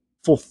it,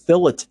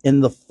 fulfill it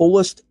in the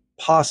fullest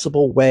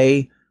possible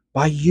way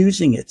by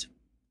using it,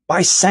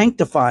 by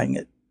sanctifying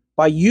it,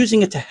 by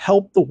using it to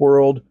help the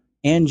world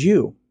and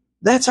you.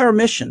 That's our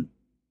mission,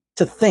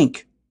 to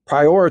think,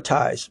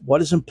 prioritize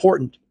what is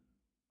important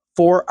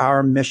for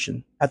our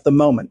mission at the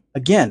moment.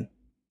 Again,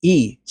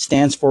 E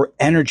stands for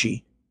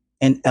energy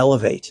and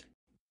elevate.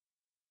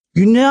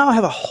 You now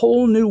have a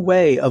whole new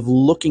way of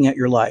looking at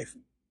your life.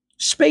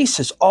 Space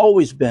has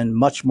always been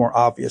much more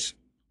obvious.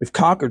 We've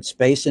conquered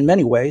space in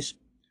many ways.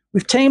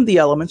 We've tamed the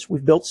elements.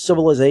 We've built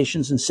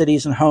civilizations and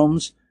cities and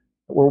homes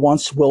that were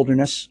once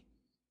wilderness.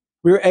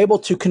 We were able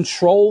to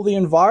control the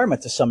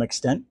environment to some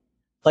extent.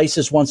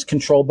 Places once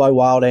controlled by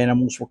wild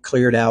animals were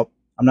cleared out.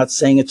 I'm not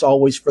saying it's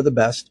always for the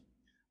best,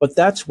 but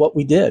that's what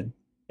we did.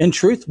 In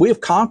truth, we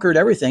have conquered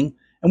everything,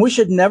 and we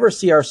should never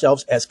see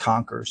ourselves as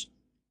conquerors.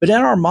 But in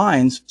our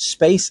minds,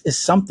 space is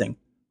something.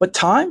 But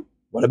time?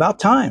 What about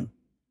time?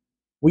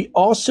 We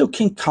also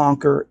can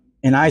conquer,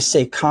 and I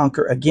say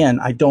conquer again,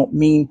 I don't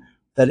mean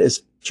that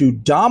is to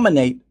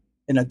dominate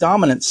in a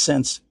dominant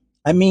sense.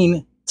 I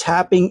mean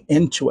tapping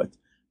into it.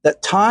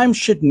 That time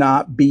should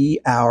not be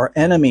our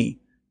enemy.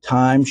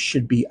 Time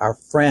should be our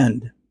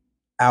friend,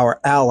 our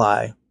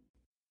ally.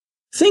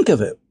 Think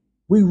of it.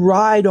 We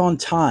ride on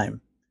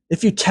time.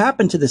 If you tap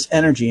into this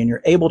energy and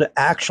you're able to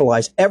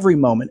actualize every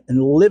moment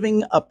and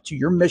living up to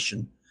your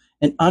mission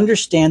and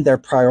understand their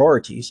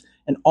priorities,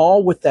 and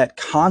all with that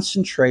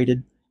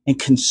concentrated and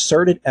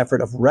concerted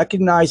effort of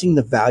recognizing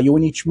the value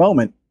in each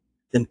moment,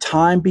 then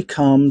time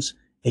becomes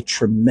a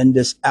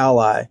tremendous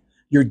ally.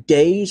 Your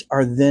days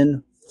are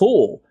then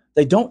full.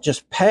 They don't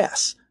just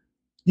pass.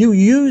 You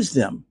use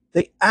them.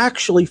 They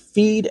actually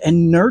feed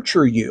and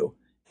nurture you.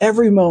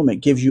 Every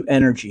moment gives you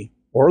energy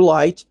or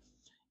light,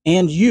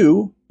 and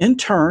you, in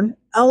turn,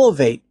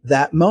 elevate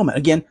that moment.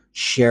 Again,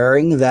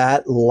 sharing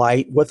that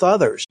light with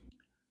others.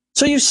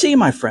 So you see,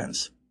 my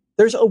friends,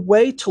 there's a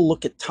way to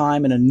look at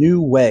time in a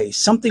new way,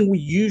 something we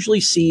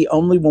usually see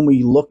only when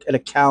we look at a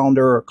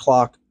calendar or a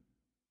clock.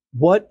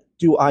 What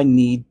do I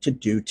need to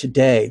do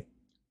today?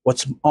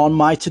 What's on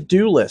my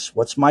to-do list?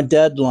 What's my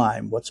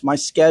deadline? What's my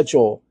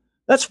schedule?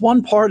 That's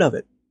one part of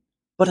it.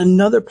 But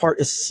another part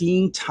is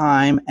seeing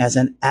time as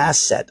an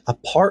asset, a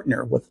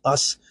partner with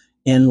us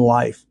in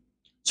life.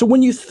 So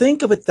when you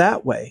think of it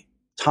that way,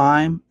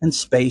 time and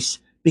space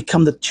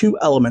become the two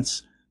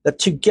elements that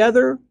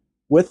together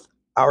with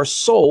our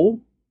soul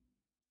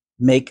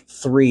make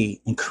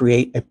three and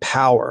create a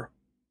power.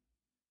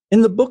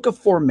 In the book of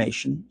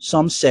formation,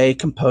 some say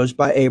composed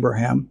by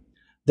Abraham,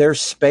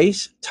 there's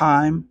space,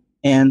 time,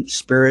 and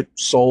spirit,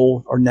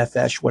 soul, or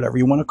nephesh, whatever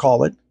you want to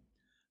call it.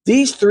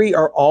 These three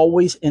are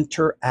always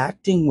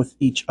interacting with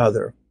each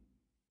other.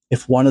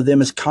 If one of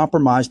them is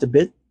compromised a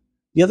bit,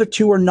 the other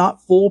two are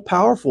not full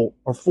powerful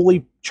or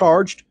fully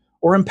charged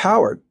or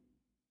empowered.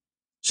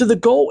 So the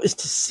goal is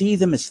to see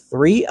them as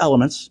three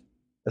elements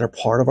that are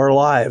part of our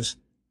lives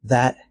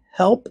that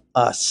help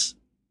us,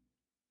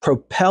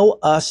 propel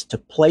us to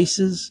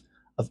places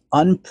of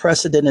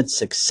unprecedented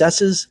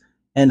successes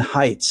and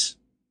heights.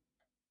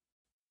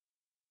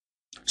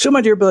 So,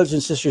 my dear brothers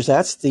and sisters,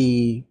 that's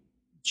the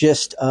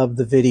gist of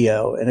the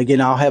video. And again,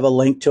 I'll have a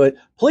link to it.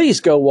 Please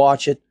go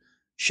watch it.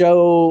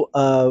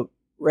 Show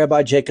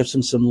Rabbi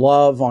Jacobson some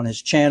love on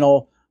his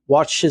channel.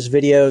 Watch his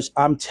videos.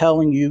 I'm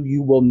telling you,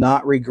 you will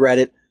not regret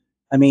it.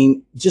 I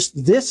mean,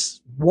 just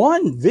this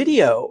one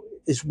video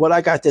is what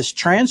I got this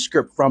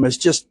transcript from. Is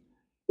just,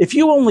 if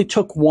you only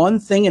took one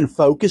thing and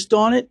focused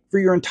on it for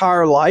your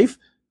entire life,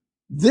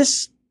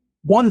 this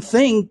one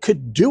thing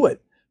could do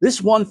it.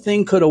 This one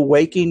thing could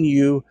awaken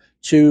you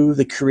to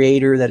the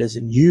creator that is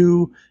in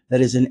you, that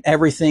is in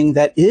everything,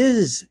 that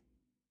is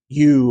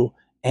you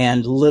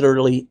and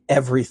literally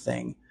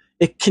everything.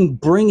 It can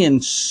bring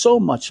in so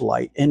much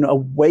light and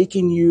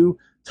awaken you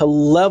to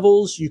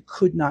levels you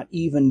could not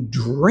even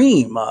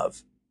dream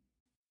of.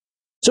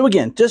 So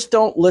again, just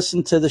don't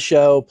listen to the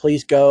show.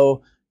 Please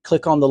go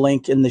click on the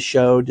link in the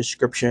show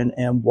description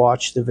and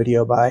watch the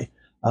video by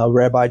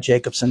Rabbi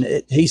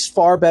Jacobson. He's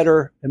far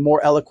better and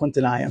more eloquent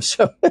than I am.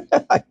 So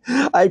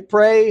I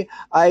pray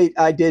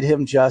I did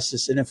him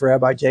justice. And if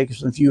Rabbi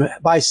Jacobson, if you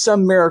by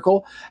some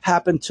miracle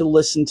happen to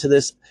listen to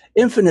this,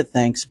 infinite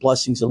thanks,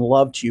 blessings, and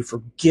love to you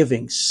for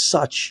giving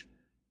such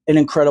an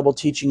incredible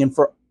teaching and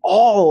for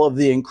all of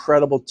the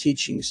incredible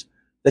teachings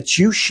that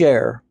you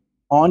share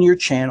on your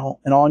channel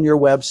and on your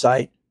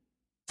website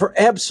for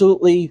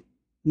absolutely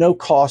no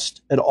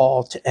cost at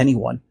all to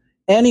anyone.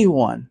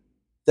 Anyone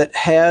that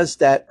has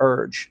that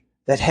urge,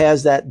 that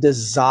has that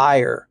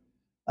desire,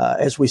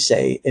 as we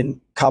say in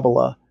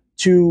Kabbalah,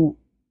 to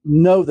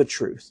know the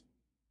truth,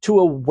 to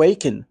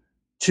awaken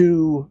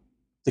to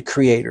the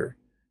Creator,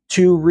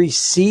 to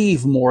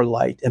receive more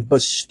light and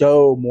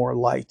bestow more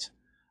light,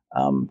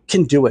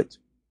 can do it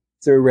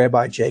through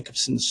Rabbi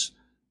Jacobson's,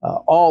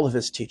 all of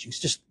his teachings.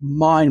 Just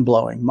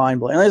mind-blowing,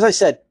 mind-blowing. And as I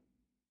said,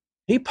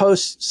 he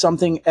posts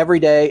something every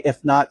day,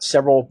 if not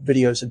several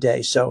videos a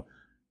day. So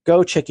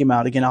go check him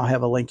out. Again, I'll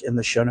have a link in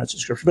the show notes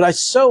description. But I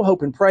so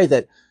hope and pray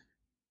that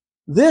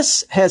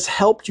this has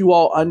helped you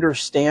all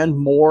understand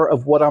more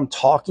of what I'm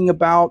talking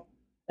about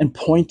and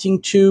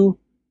pointing to,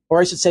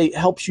 or I should say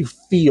helps you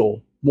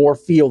feel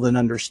than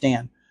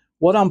understand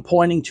what I'm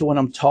pointing to when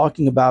I'm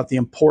talking about the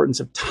importance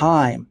of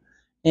time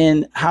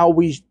and how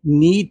we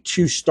need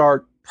to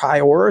start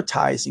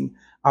prioritizing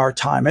our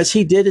time, as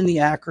he did in the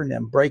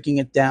acronym, breaking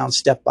it down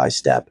step by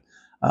step,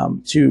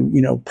 to,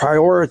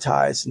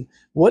 prioritize and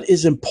what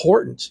is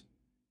important.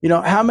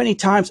 How many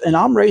times, and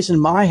I'm raising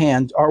my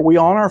hand, are we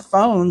on our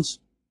phones,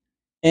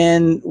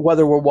 and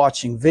whether we're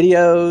watching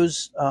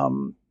videos,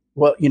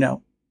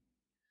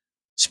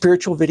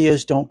 spiritual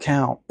videos don't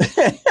count,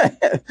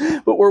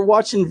 but we're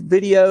watching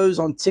videos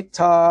on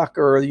TikTok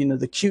or,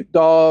 the cute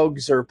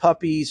dogs or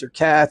puppies or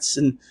cats,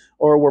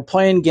 or we're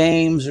playing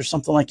games or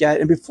something like that.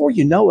 And before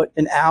you know it,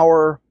 an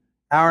hour,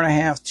 hour and a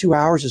half, 2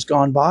 hours has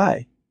gone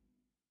by.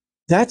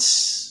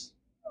 That's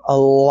a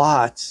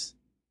lot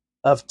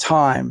of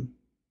time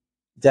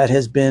that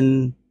has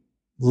been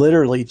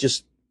literally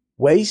just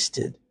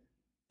wasted.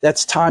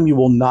 That's time you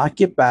will not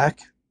get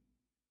back.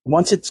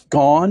 Once it's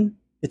gone,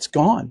 it's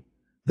gone.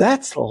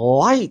 That's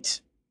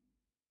light,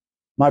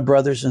 my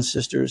brothers and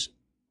sisters,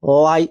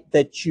 light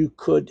that you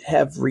could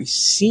have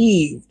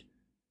received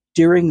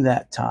during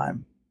that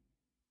time.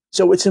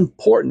 So it's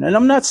important. And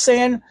I'm not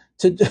saying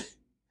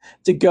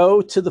to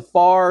go to the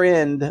far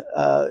end,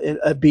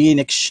 be an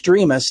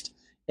extremist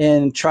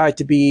and try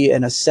to be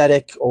an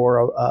ascetic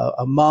or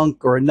a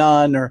monk or a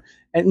nun,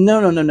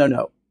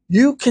 no.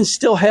 You can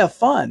still have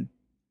fun.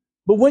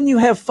 But when you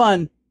have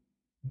fun,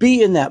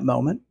 be in that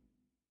moment.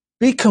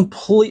 Be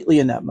completely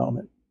in that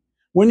moment.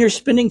 When you're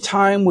spending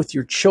time with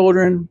your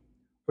children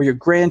or your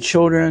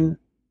grandchildren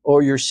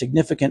or your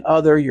significant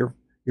other, your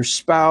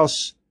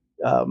spouse,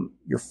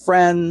 your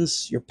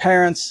friends, your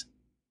parents,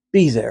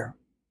 be there.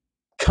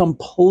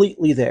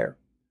 Completely there.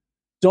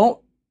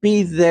 Don't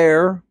be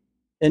there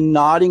and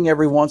nodding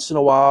every once in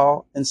a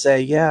while and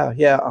say, yeah,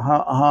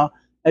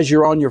 as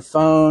you're on your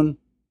phone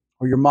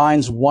or your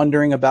mind's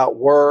wondering about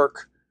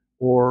work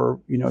or,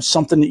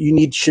 something that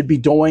you should be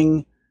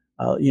doing,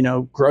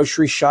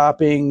 grocery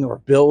shopping or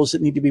bills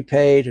that need to be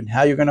paid and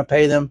how you're going to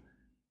pay them.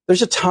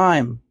 There's a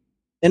time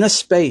and a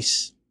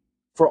space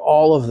for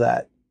all of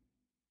that.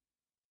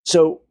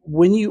 So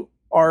when you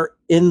are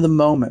in the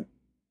moment,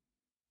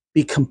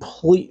 be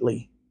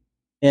completely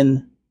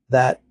in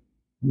that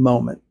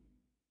moment.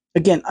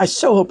 Again, I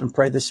so hope and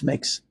pray this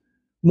makes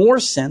more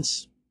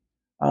sense.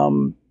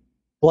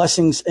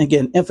 Blessings,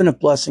 again, infinite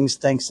blessings,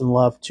 thanks and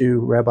love to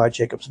Rabbi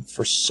Jacobson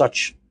for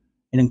such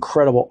an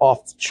incredible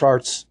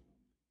off-the-charts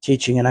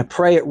teaching. And I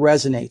pray it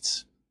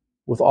resonates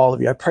with all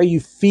of you. I pray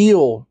you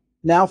feel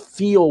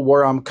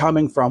where I'm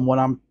coming from when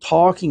I'm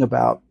talking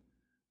about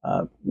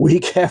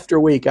week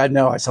after week. I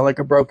know I sound like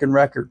a broken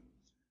record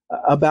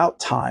about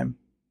time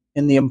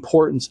and the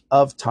importance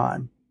of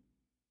time.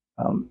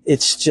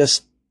 It's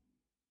just,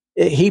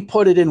 he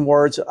put it in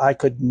words I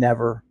could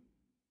never,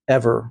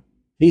 ever.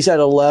 He's at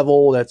a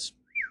level that's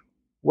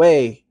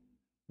way,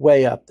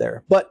 way up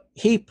there. But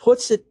he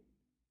puts it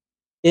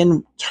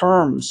in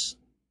terms,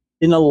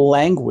 in a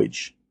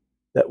language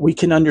that we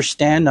can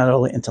understand not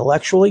only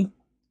intellectually,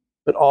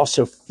 but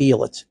also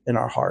feel it in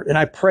our heart. And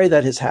I pray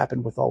that has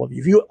happened with all of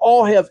you. If you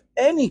all have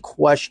any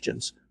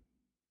questions,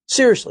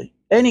 seriously,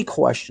 any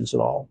questions at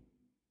all,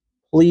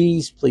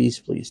 please, please,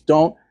 please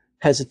don't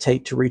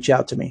hesitate to reach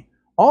out to me.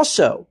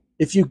 Also,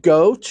 if you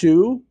go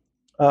to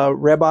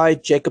Rabbi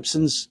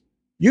Jacobson's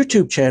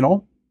YouTube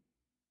channel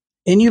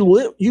and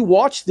you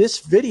watch this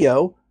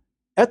video,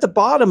 at the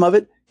bottom of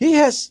it, he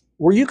has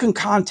where you can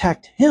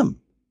contact him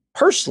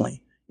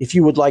personally if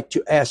you would like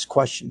to ask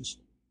questions.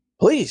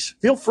 Please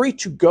feel free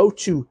to go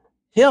to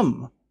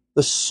him,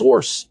 the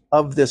source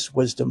of this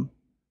wisdom,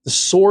 the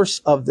source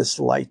of this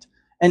light,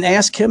 and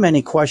ask him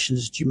any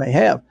questions that you may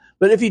have.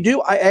 But if you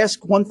do, I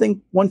ask one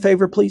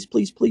favor, please,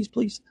 please, please,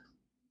 please.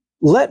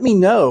 Let me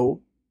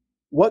know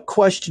what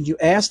question you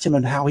asked him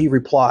and how he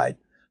replied.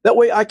 That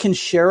way I can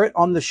share it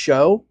on the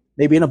show,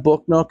 maybe in a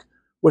book nook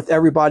with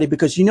everybody,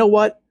 because you know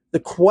what? The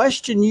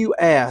question you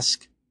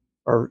ask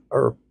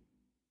or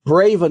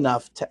brave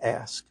enough to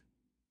ask,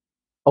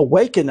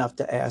 awake enough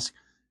to ask,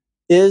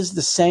 is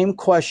the same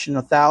question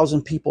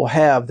 1,000 people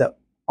have that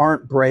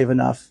aren't brave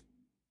enough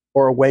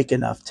or awake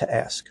enough to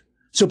ask.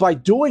 So by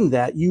doing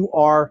that, you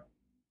are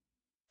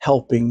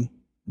helping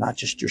not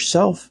just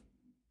yourself,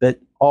 but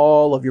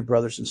all of your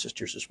brothers and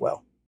sisters as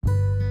well.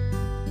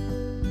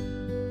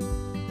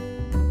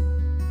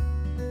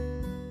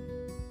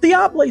 The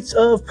Oblates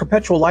of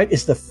Perpetual Light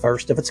is the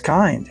first of its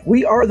kind.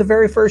 We are the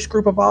very first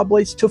group of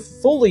Oblates to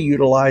fully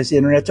utilize the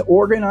internet to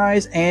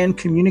organize and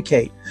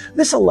communicate.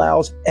 This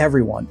allows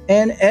everyone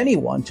and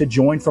anyone to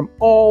join from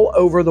all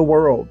over the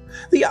world.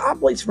 The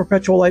Oblates of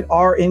Perpetual Light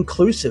are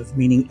inclusive,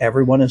 meaning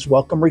everyone is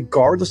welcome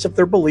regardless of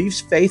their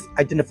beliefs, faith,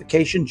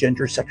 identification,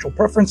 gender, sexual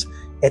preference,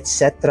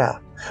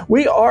 etc.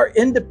 We are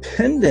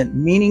independent,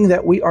 meaning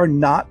that we are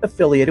not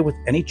affiliated with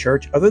any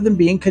church other than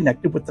being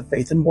connected with the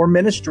Faith and More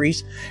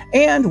ministries,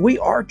 and we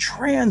are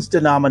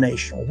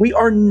trans-denominational. We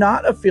are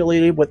not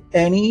affiliated with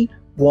any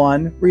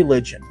one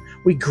religion.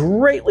 We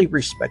greatly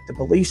respect the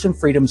beliefs and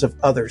freedoms of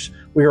others.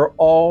 We are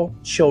all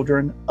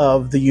children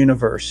of the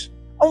universe.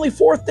 Only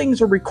 4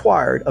 things are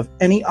required of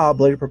any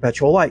oblate of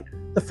perpetual light.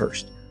 The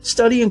first,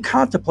 study and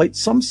contemplate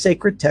some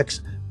sacred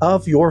text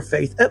of your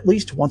faith at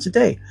least once a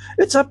day.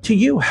 It's up to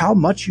you how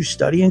much you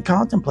study and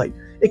contemplate.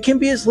 It can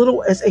be as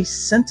little as a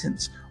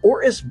sentence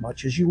or as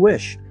much as you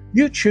wish.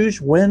 You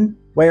choose when,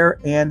 where,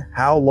 and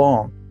how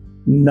long.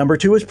 Number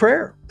 2 is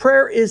prayer.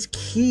 Prayer is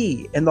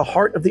key in the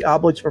heart of the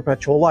Oblate's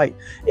Perpetual Light.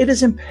 It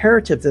is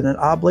imperative that an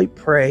oblate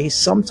pray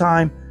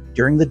sometime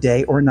during the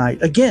day or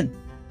night. Again,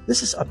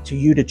 this is up to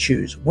you to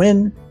choose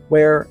when,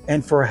 where,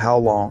 and for how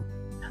long.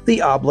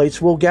 The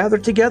Oblates will gather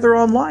together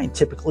online,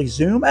 typically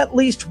Zoom, at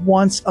least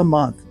once a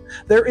month.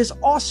 There is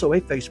also a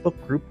Facebook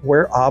group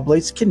where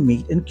Oblates can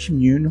meet and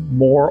commune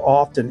more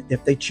often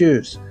if they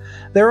choose.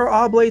 There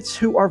are Oblates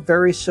who are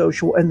very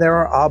social and there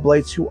are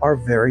Oblates who are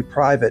very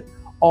private.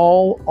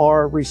 All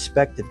are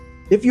respected.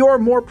 If you are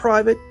more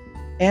private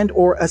and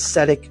or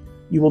ascetic,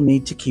 you will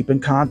need to keep in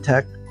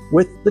contact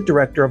with the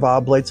Director of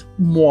Oblates,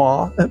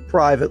 moi,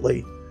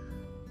 privately.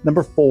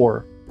 Number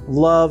 4.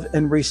 Love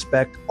and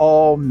respect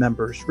all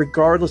members,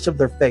 regardless of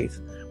their faith.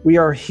 We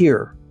are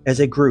here as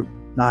a group,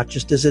 not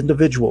just as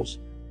individuals.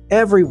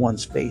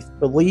 Everyone's faith,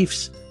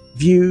 beliefs,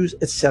 views,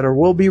 etc.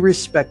 will be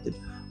respected.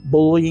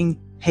 Bullying,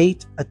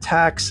 hate,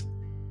 attacks,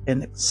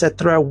 and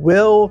etc.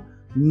 will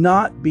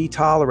not be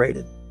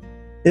tolerated.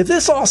 If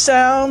this all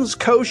sounds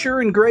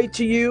kosher and great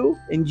to you,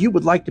 and you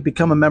would like to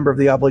become a member of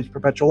the Oblates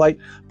Perpetual Light,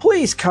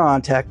 please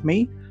contact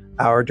me,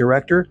 our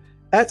director,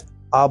 at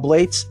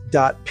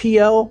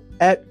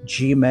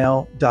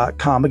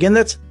oblates.pl@gmail.com. Again,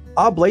 that's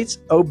oblates,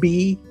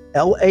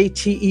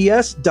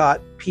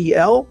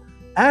 oblates.pl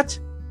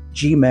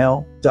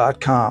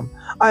 @gmail.com.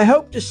 I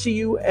hope to see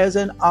you as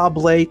an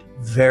oblate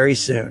very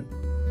soon.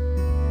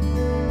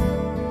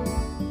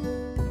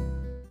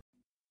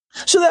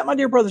 So that, my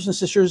dear brothers and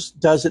sisters,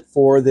 does it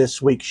for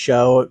this week's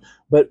show.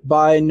 But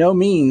by no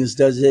means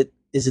is it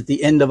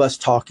the end of us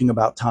talking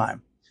about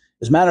time.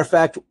 As a matter of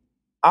fact,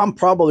 I'm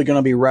probably going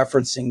to be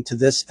referencing to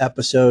this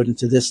episode and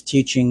to this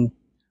teaching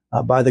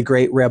by the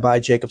great Rabbi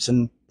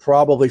Jacobson,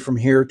 probably from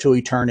here to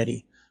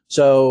eternity.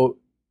 So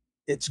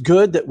it's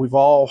good that we've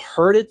all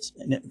heard it,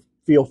 and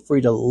feel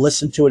free to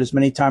listen to it as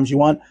many times you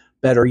want.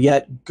 Better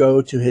yet,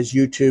 go to his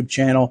YouTube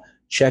channel,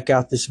 check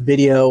out this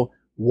video,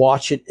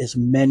 Watch it as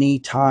many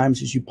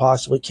times as you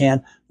possibly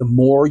can. The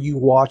more you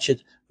watch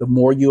it, the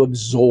more you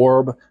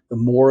absorb, the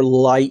more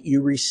light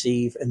you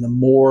receive, and the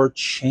more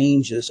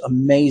changes,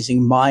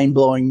 amazing,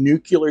 mind-blowing,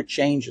 nuclear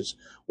changes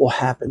will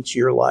happen to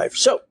your life.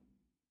 So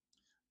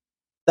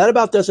that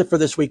about does it for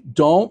this week.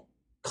 Don't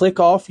click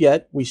off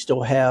yet. We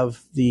still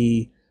have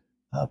the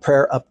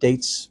prayer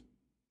updates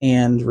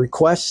and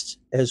requests,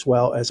 as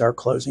well as our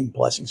closing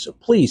blessing. So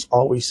please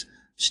always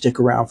stick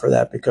around for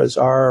that, because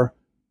our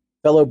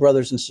fellow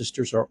brothers and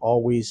sisters are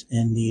always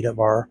in need of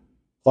our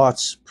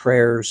thoughts,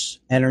 prayers,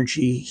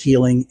 energy,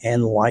 healing,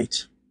 and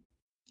light.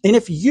 And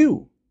if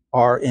you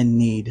are in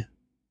need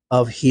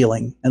of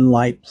healing and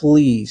light,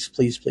 please,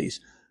 please, please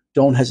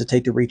don't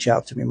hesitate to reach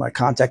out to me. My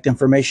contact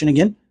information,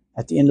 again,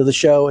 at the end of the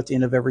show, at the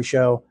end of every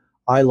show.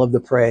 I love to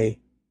pray.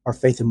 Our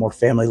Faith and More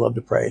family love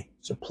to pray.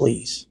 So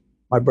please,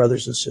 my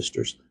brothers and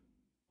sisters,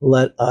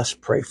 let us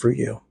pray for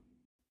you.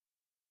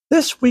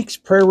 This week's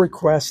prayer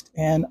request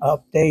and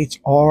updates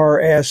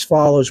are as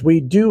follows. We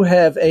do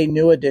have a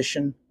new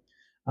addition.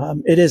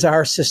 It is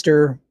our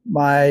sister,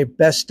 my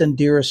best and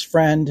dearest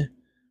friend,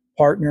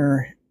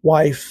 partner,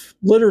 wife,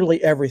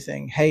 literally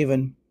everything,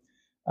 Haven,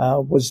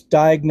 was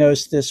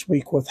diagnosed this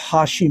week with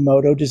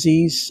Hashimoto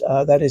disease.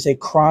 That is a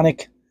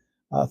chronic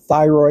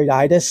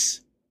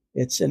thyroiditis.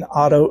 It's an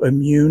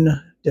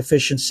autoimmune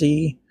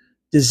deficiency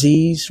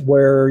disease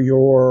where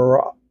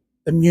your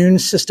immune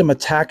system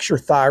attacks your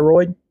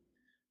thyroid.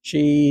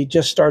 She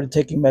just started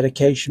taking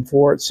medication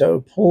for it.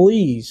 So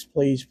please,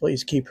 please,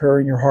 please keep her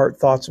in your heart,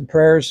 thoughts, and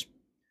prayers.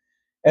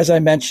 As I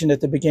mentioned at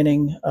the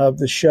beginning of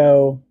the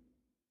show,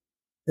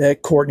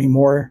 that Courtney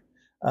Moore,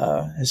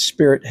 his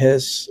spirit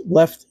has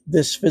left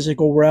this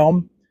physical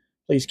realm.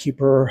 Please keep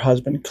her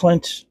husband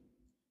Clint,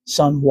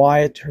 son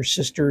Wyatt, her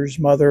sisters,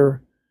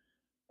 mother,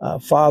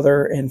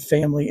 father, and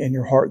family in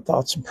your heart,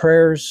 thoughts, and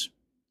prayers.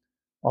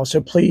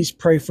 Also, please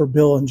pray for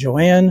Bill and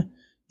Joanne.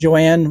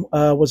 Joanne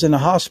was in the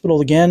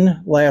hospital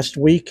again last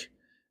week.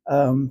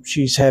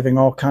 She's having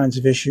all kinds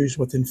of issues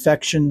with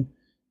infection,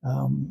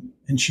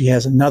 and she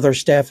has another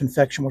staph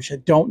infection, which I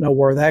don't know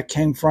where that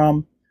came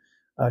from.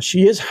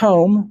 She is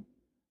home,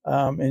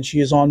 and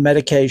she is on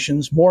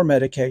medications, more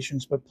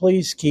medications, but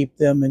please keep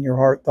them in your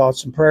heart,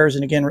 thoughts, and prayers.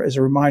 And again, as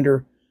a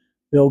reminder,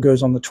 Bill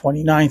goes on the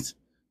 29th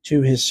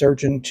to his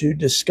surgeon to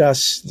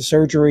discuss the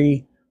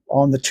surgery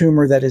on the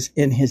tumor that is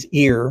in his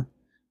ear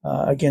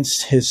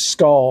against his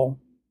skull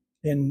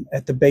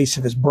at the base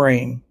of his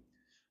brain.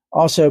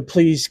 Also,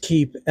 please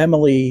keep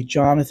Emily,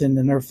 Jonathan,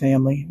 and their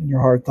family in your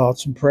heart,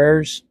 thoughts, and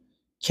prayers.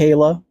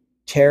 Kayla,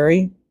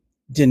 Terry,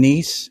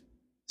 Denise,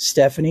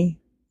 Stephanie,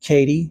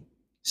 Katie,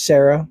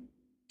 Sarah,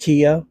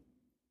 Kia,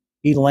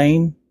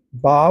 Elaine,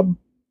 Bob,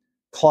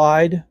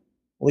 Clyde,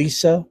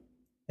 Lisa,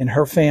 and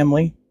her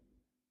family,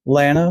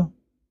 Lana,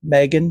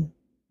 Megan,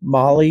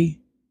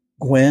 Molly,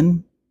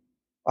 Gwen,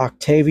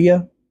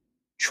 Octavia,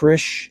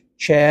 Trish,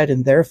 Chad,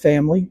 and their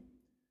family,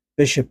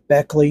 Bishop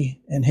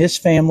Beckley and his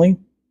family,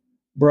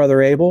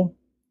 Brother Abel,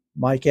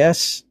 Mike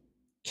S.,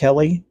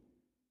 Kelly,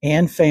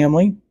 and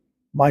family,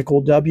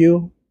 Michael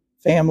W.,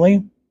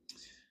 family,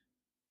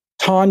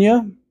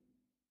 Tanya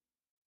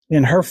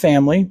and her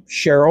family,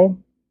 Cheryl,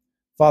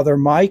 Father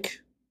Mike,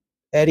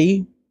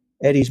 Eddie,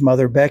 Eddie's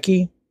mother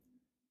Becky,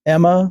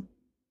 Emma,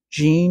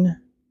 Jean,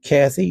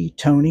 Kathy,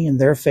 Tony, and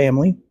their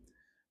family,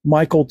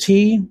 Michael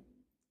T.,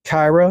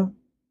 Kyra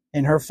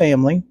and her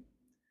family,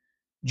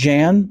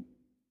 Jan,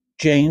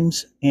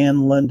 James,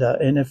 and Linda.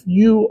 And if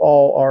you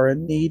all are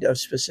in need of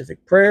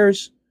specific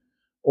prayers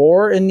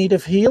or in need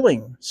of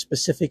healing,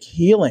 specific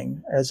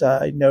healing, as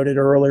I noted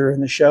earlier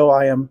in the show,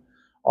 I am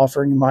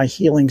offering my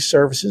healing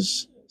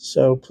services.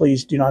 So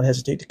please do not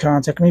hesitate to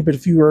contact me. But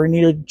if you are in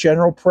need of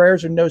general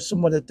prayers or know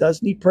someone that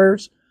does need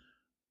prayers,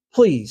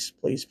 please,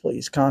 please,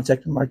 please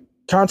contact me. My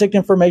contact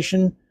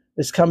information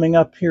is coming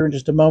up here in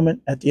just a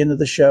moment at the end of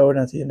the show and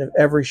at the end of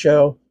every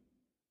show.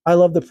 I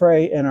love to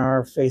pray, and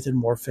our Faith and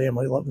More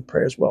family love to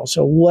pray as well.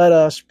 So let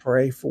us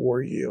pray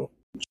for you.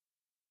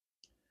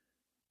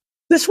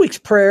 This week's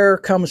prayer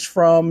comes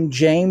from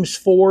James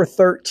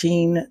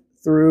 4:13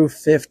 through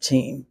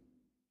 15.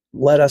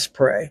 Let us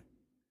pray.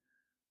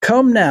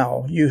 Come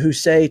now, you who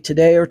say,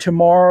 today or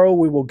tomorrow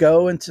we will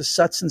go into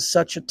such and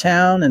such a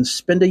town and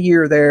spend a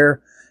year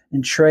there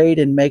and trade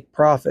and make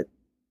profit.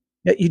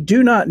 Yet you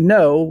do not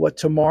know what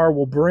tomorrow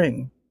will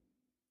bring.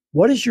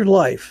 What is your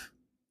life?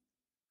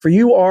 For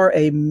you are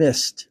a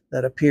mist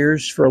that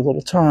appears for a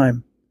little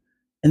time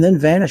and then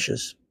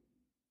vanishes.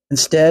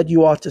 Instead,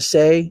 you ought to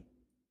say,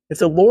 if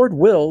the Lord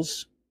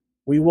wills,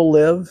 we will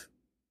live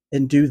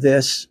and do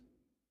this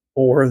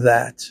or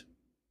that.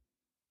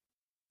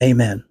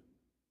 Amen.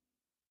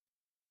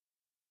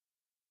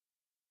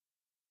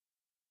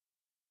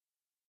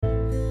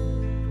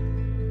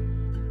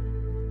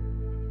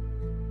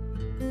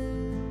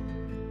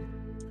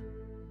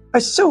 I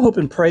so hope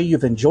and pray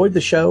you've enjoyed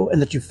the show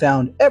and that you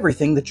found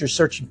everything that you're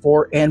searching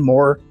for and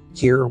more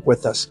here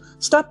with us.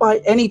 Stop by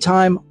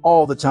anytime,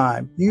 all the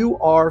time. You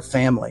are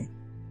family.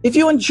 If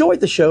you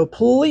enjoyed the show,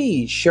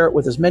 please share it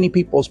with as many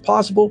people as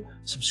possible,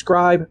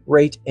 subscribe,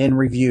 rate, and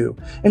review.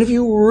 And if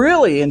you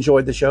really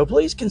enjoyed the show,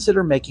 please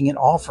consider making an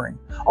offering.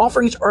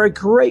 Offerings are a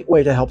great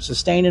way to help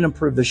sustain and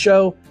improve the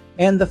show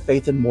and the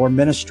Faith and More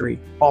ministry.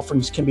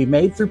 Offerings can be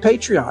made through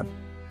Patreon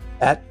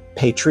at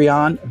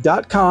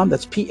patreon.com.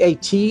 That's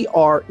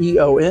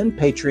Patreon,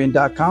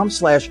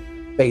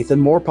 patreon.com/Faith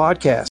and More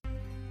podcast.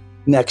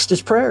 Next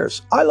is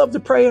prayers. I love to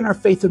pray, and our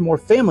Faith and More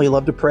family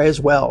love to pray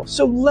as well.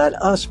 So let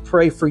us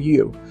pray for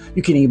you.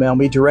 You can email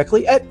me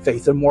directly at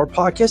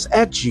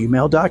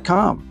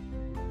faithandmorepodcast@gmail.com.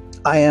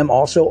 I am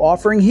also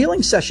offering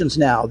healing sessions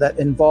now that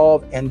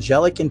involve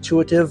angelic,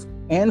 intuitive,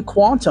 and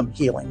quantum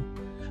healing.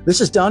 This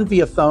is done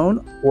via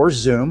phone or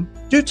Zoom.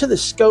 Due to the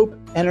scope,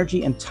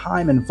 energy, and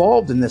time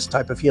involved in this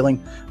type of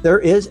healing, there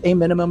is a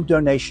minimum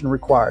donation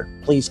required.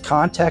 Please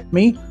contact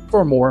me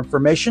for more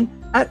information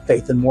at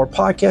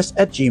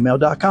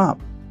faithandmorepodcast@gmail.com.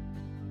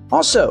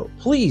 Also,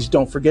 please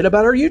don't forget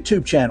about our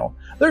YouTube channel.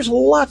 There's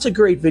lots of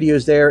great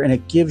videos there, and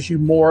it gives you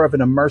more of an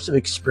immersive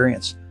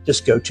experience.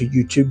 Just go to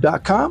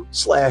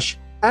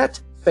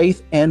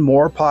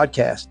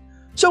youtube.com/@faithandmorepodcast.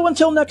 So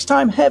until next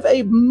time, have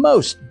a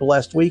most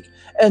blessed week,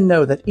 and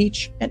know that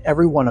each and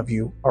every one of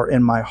you are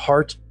in my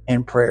heart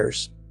and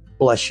prayers.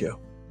 Bless you.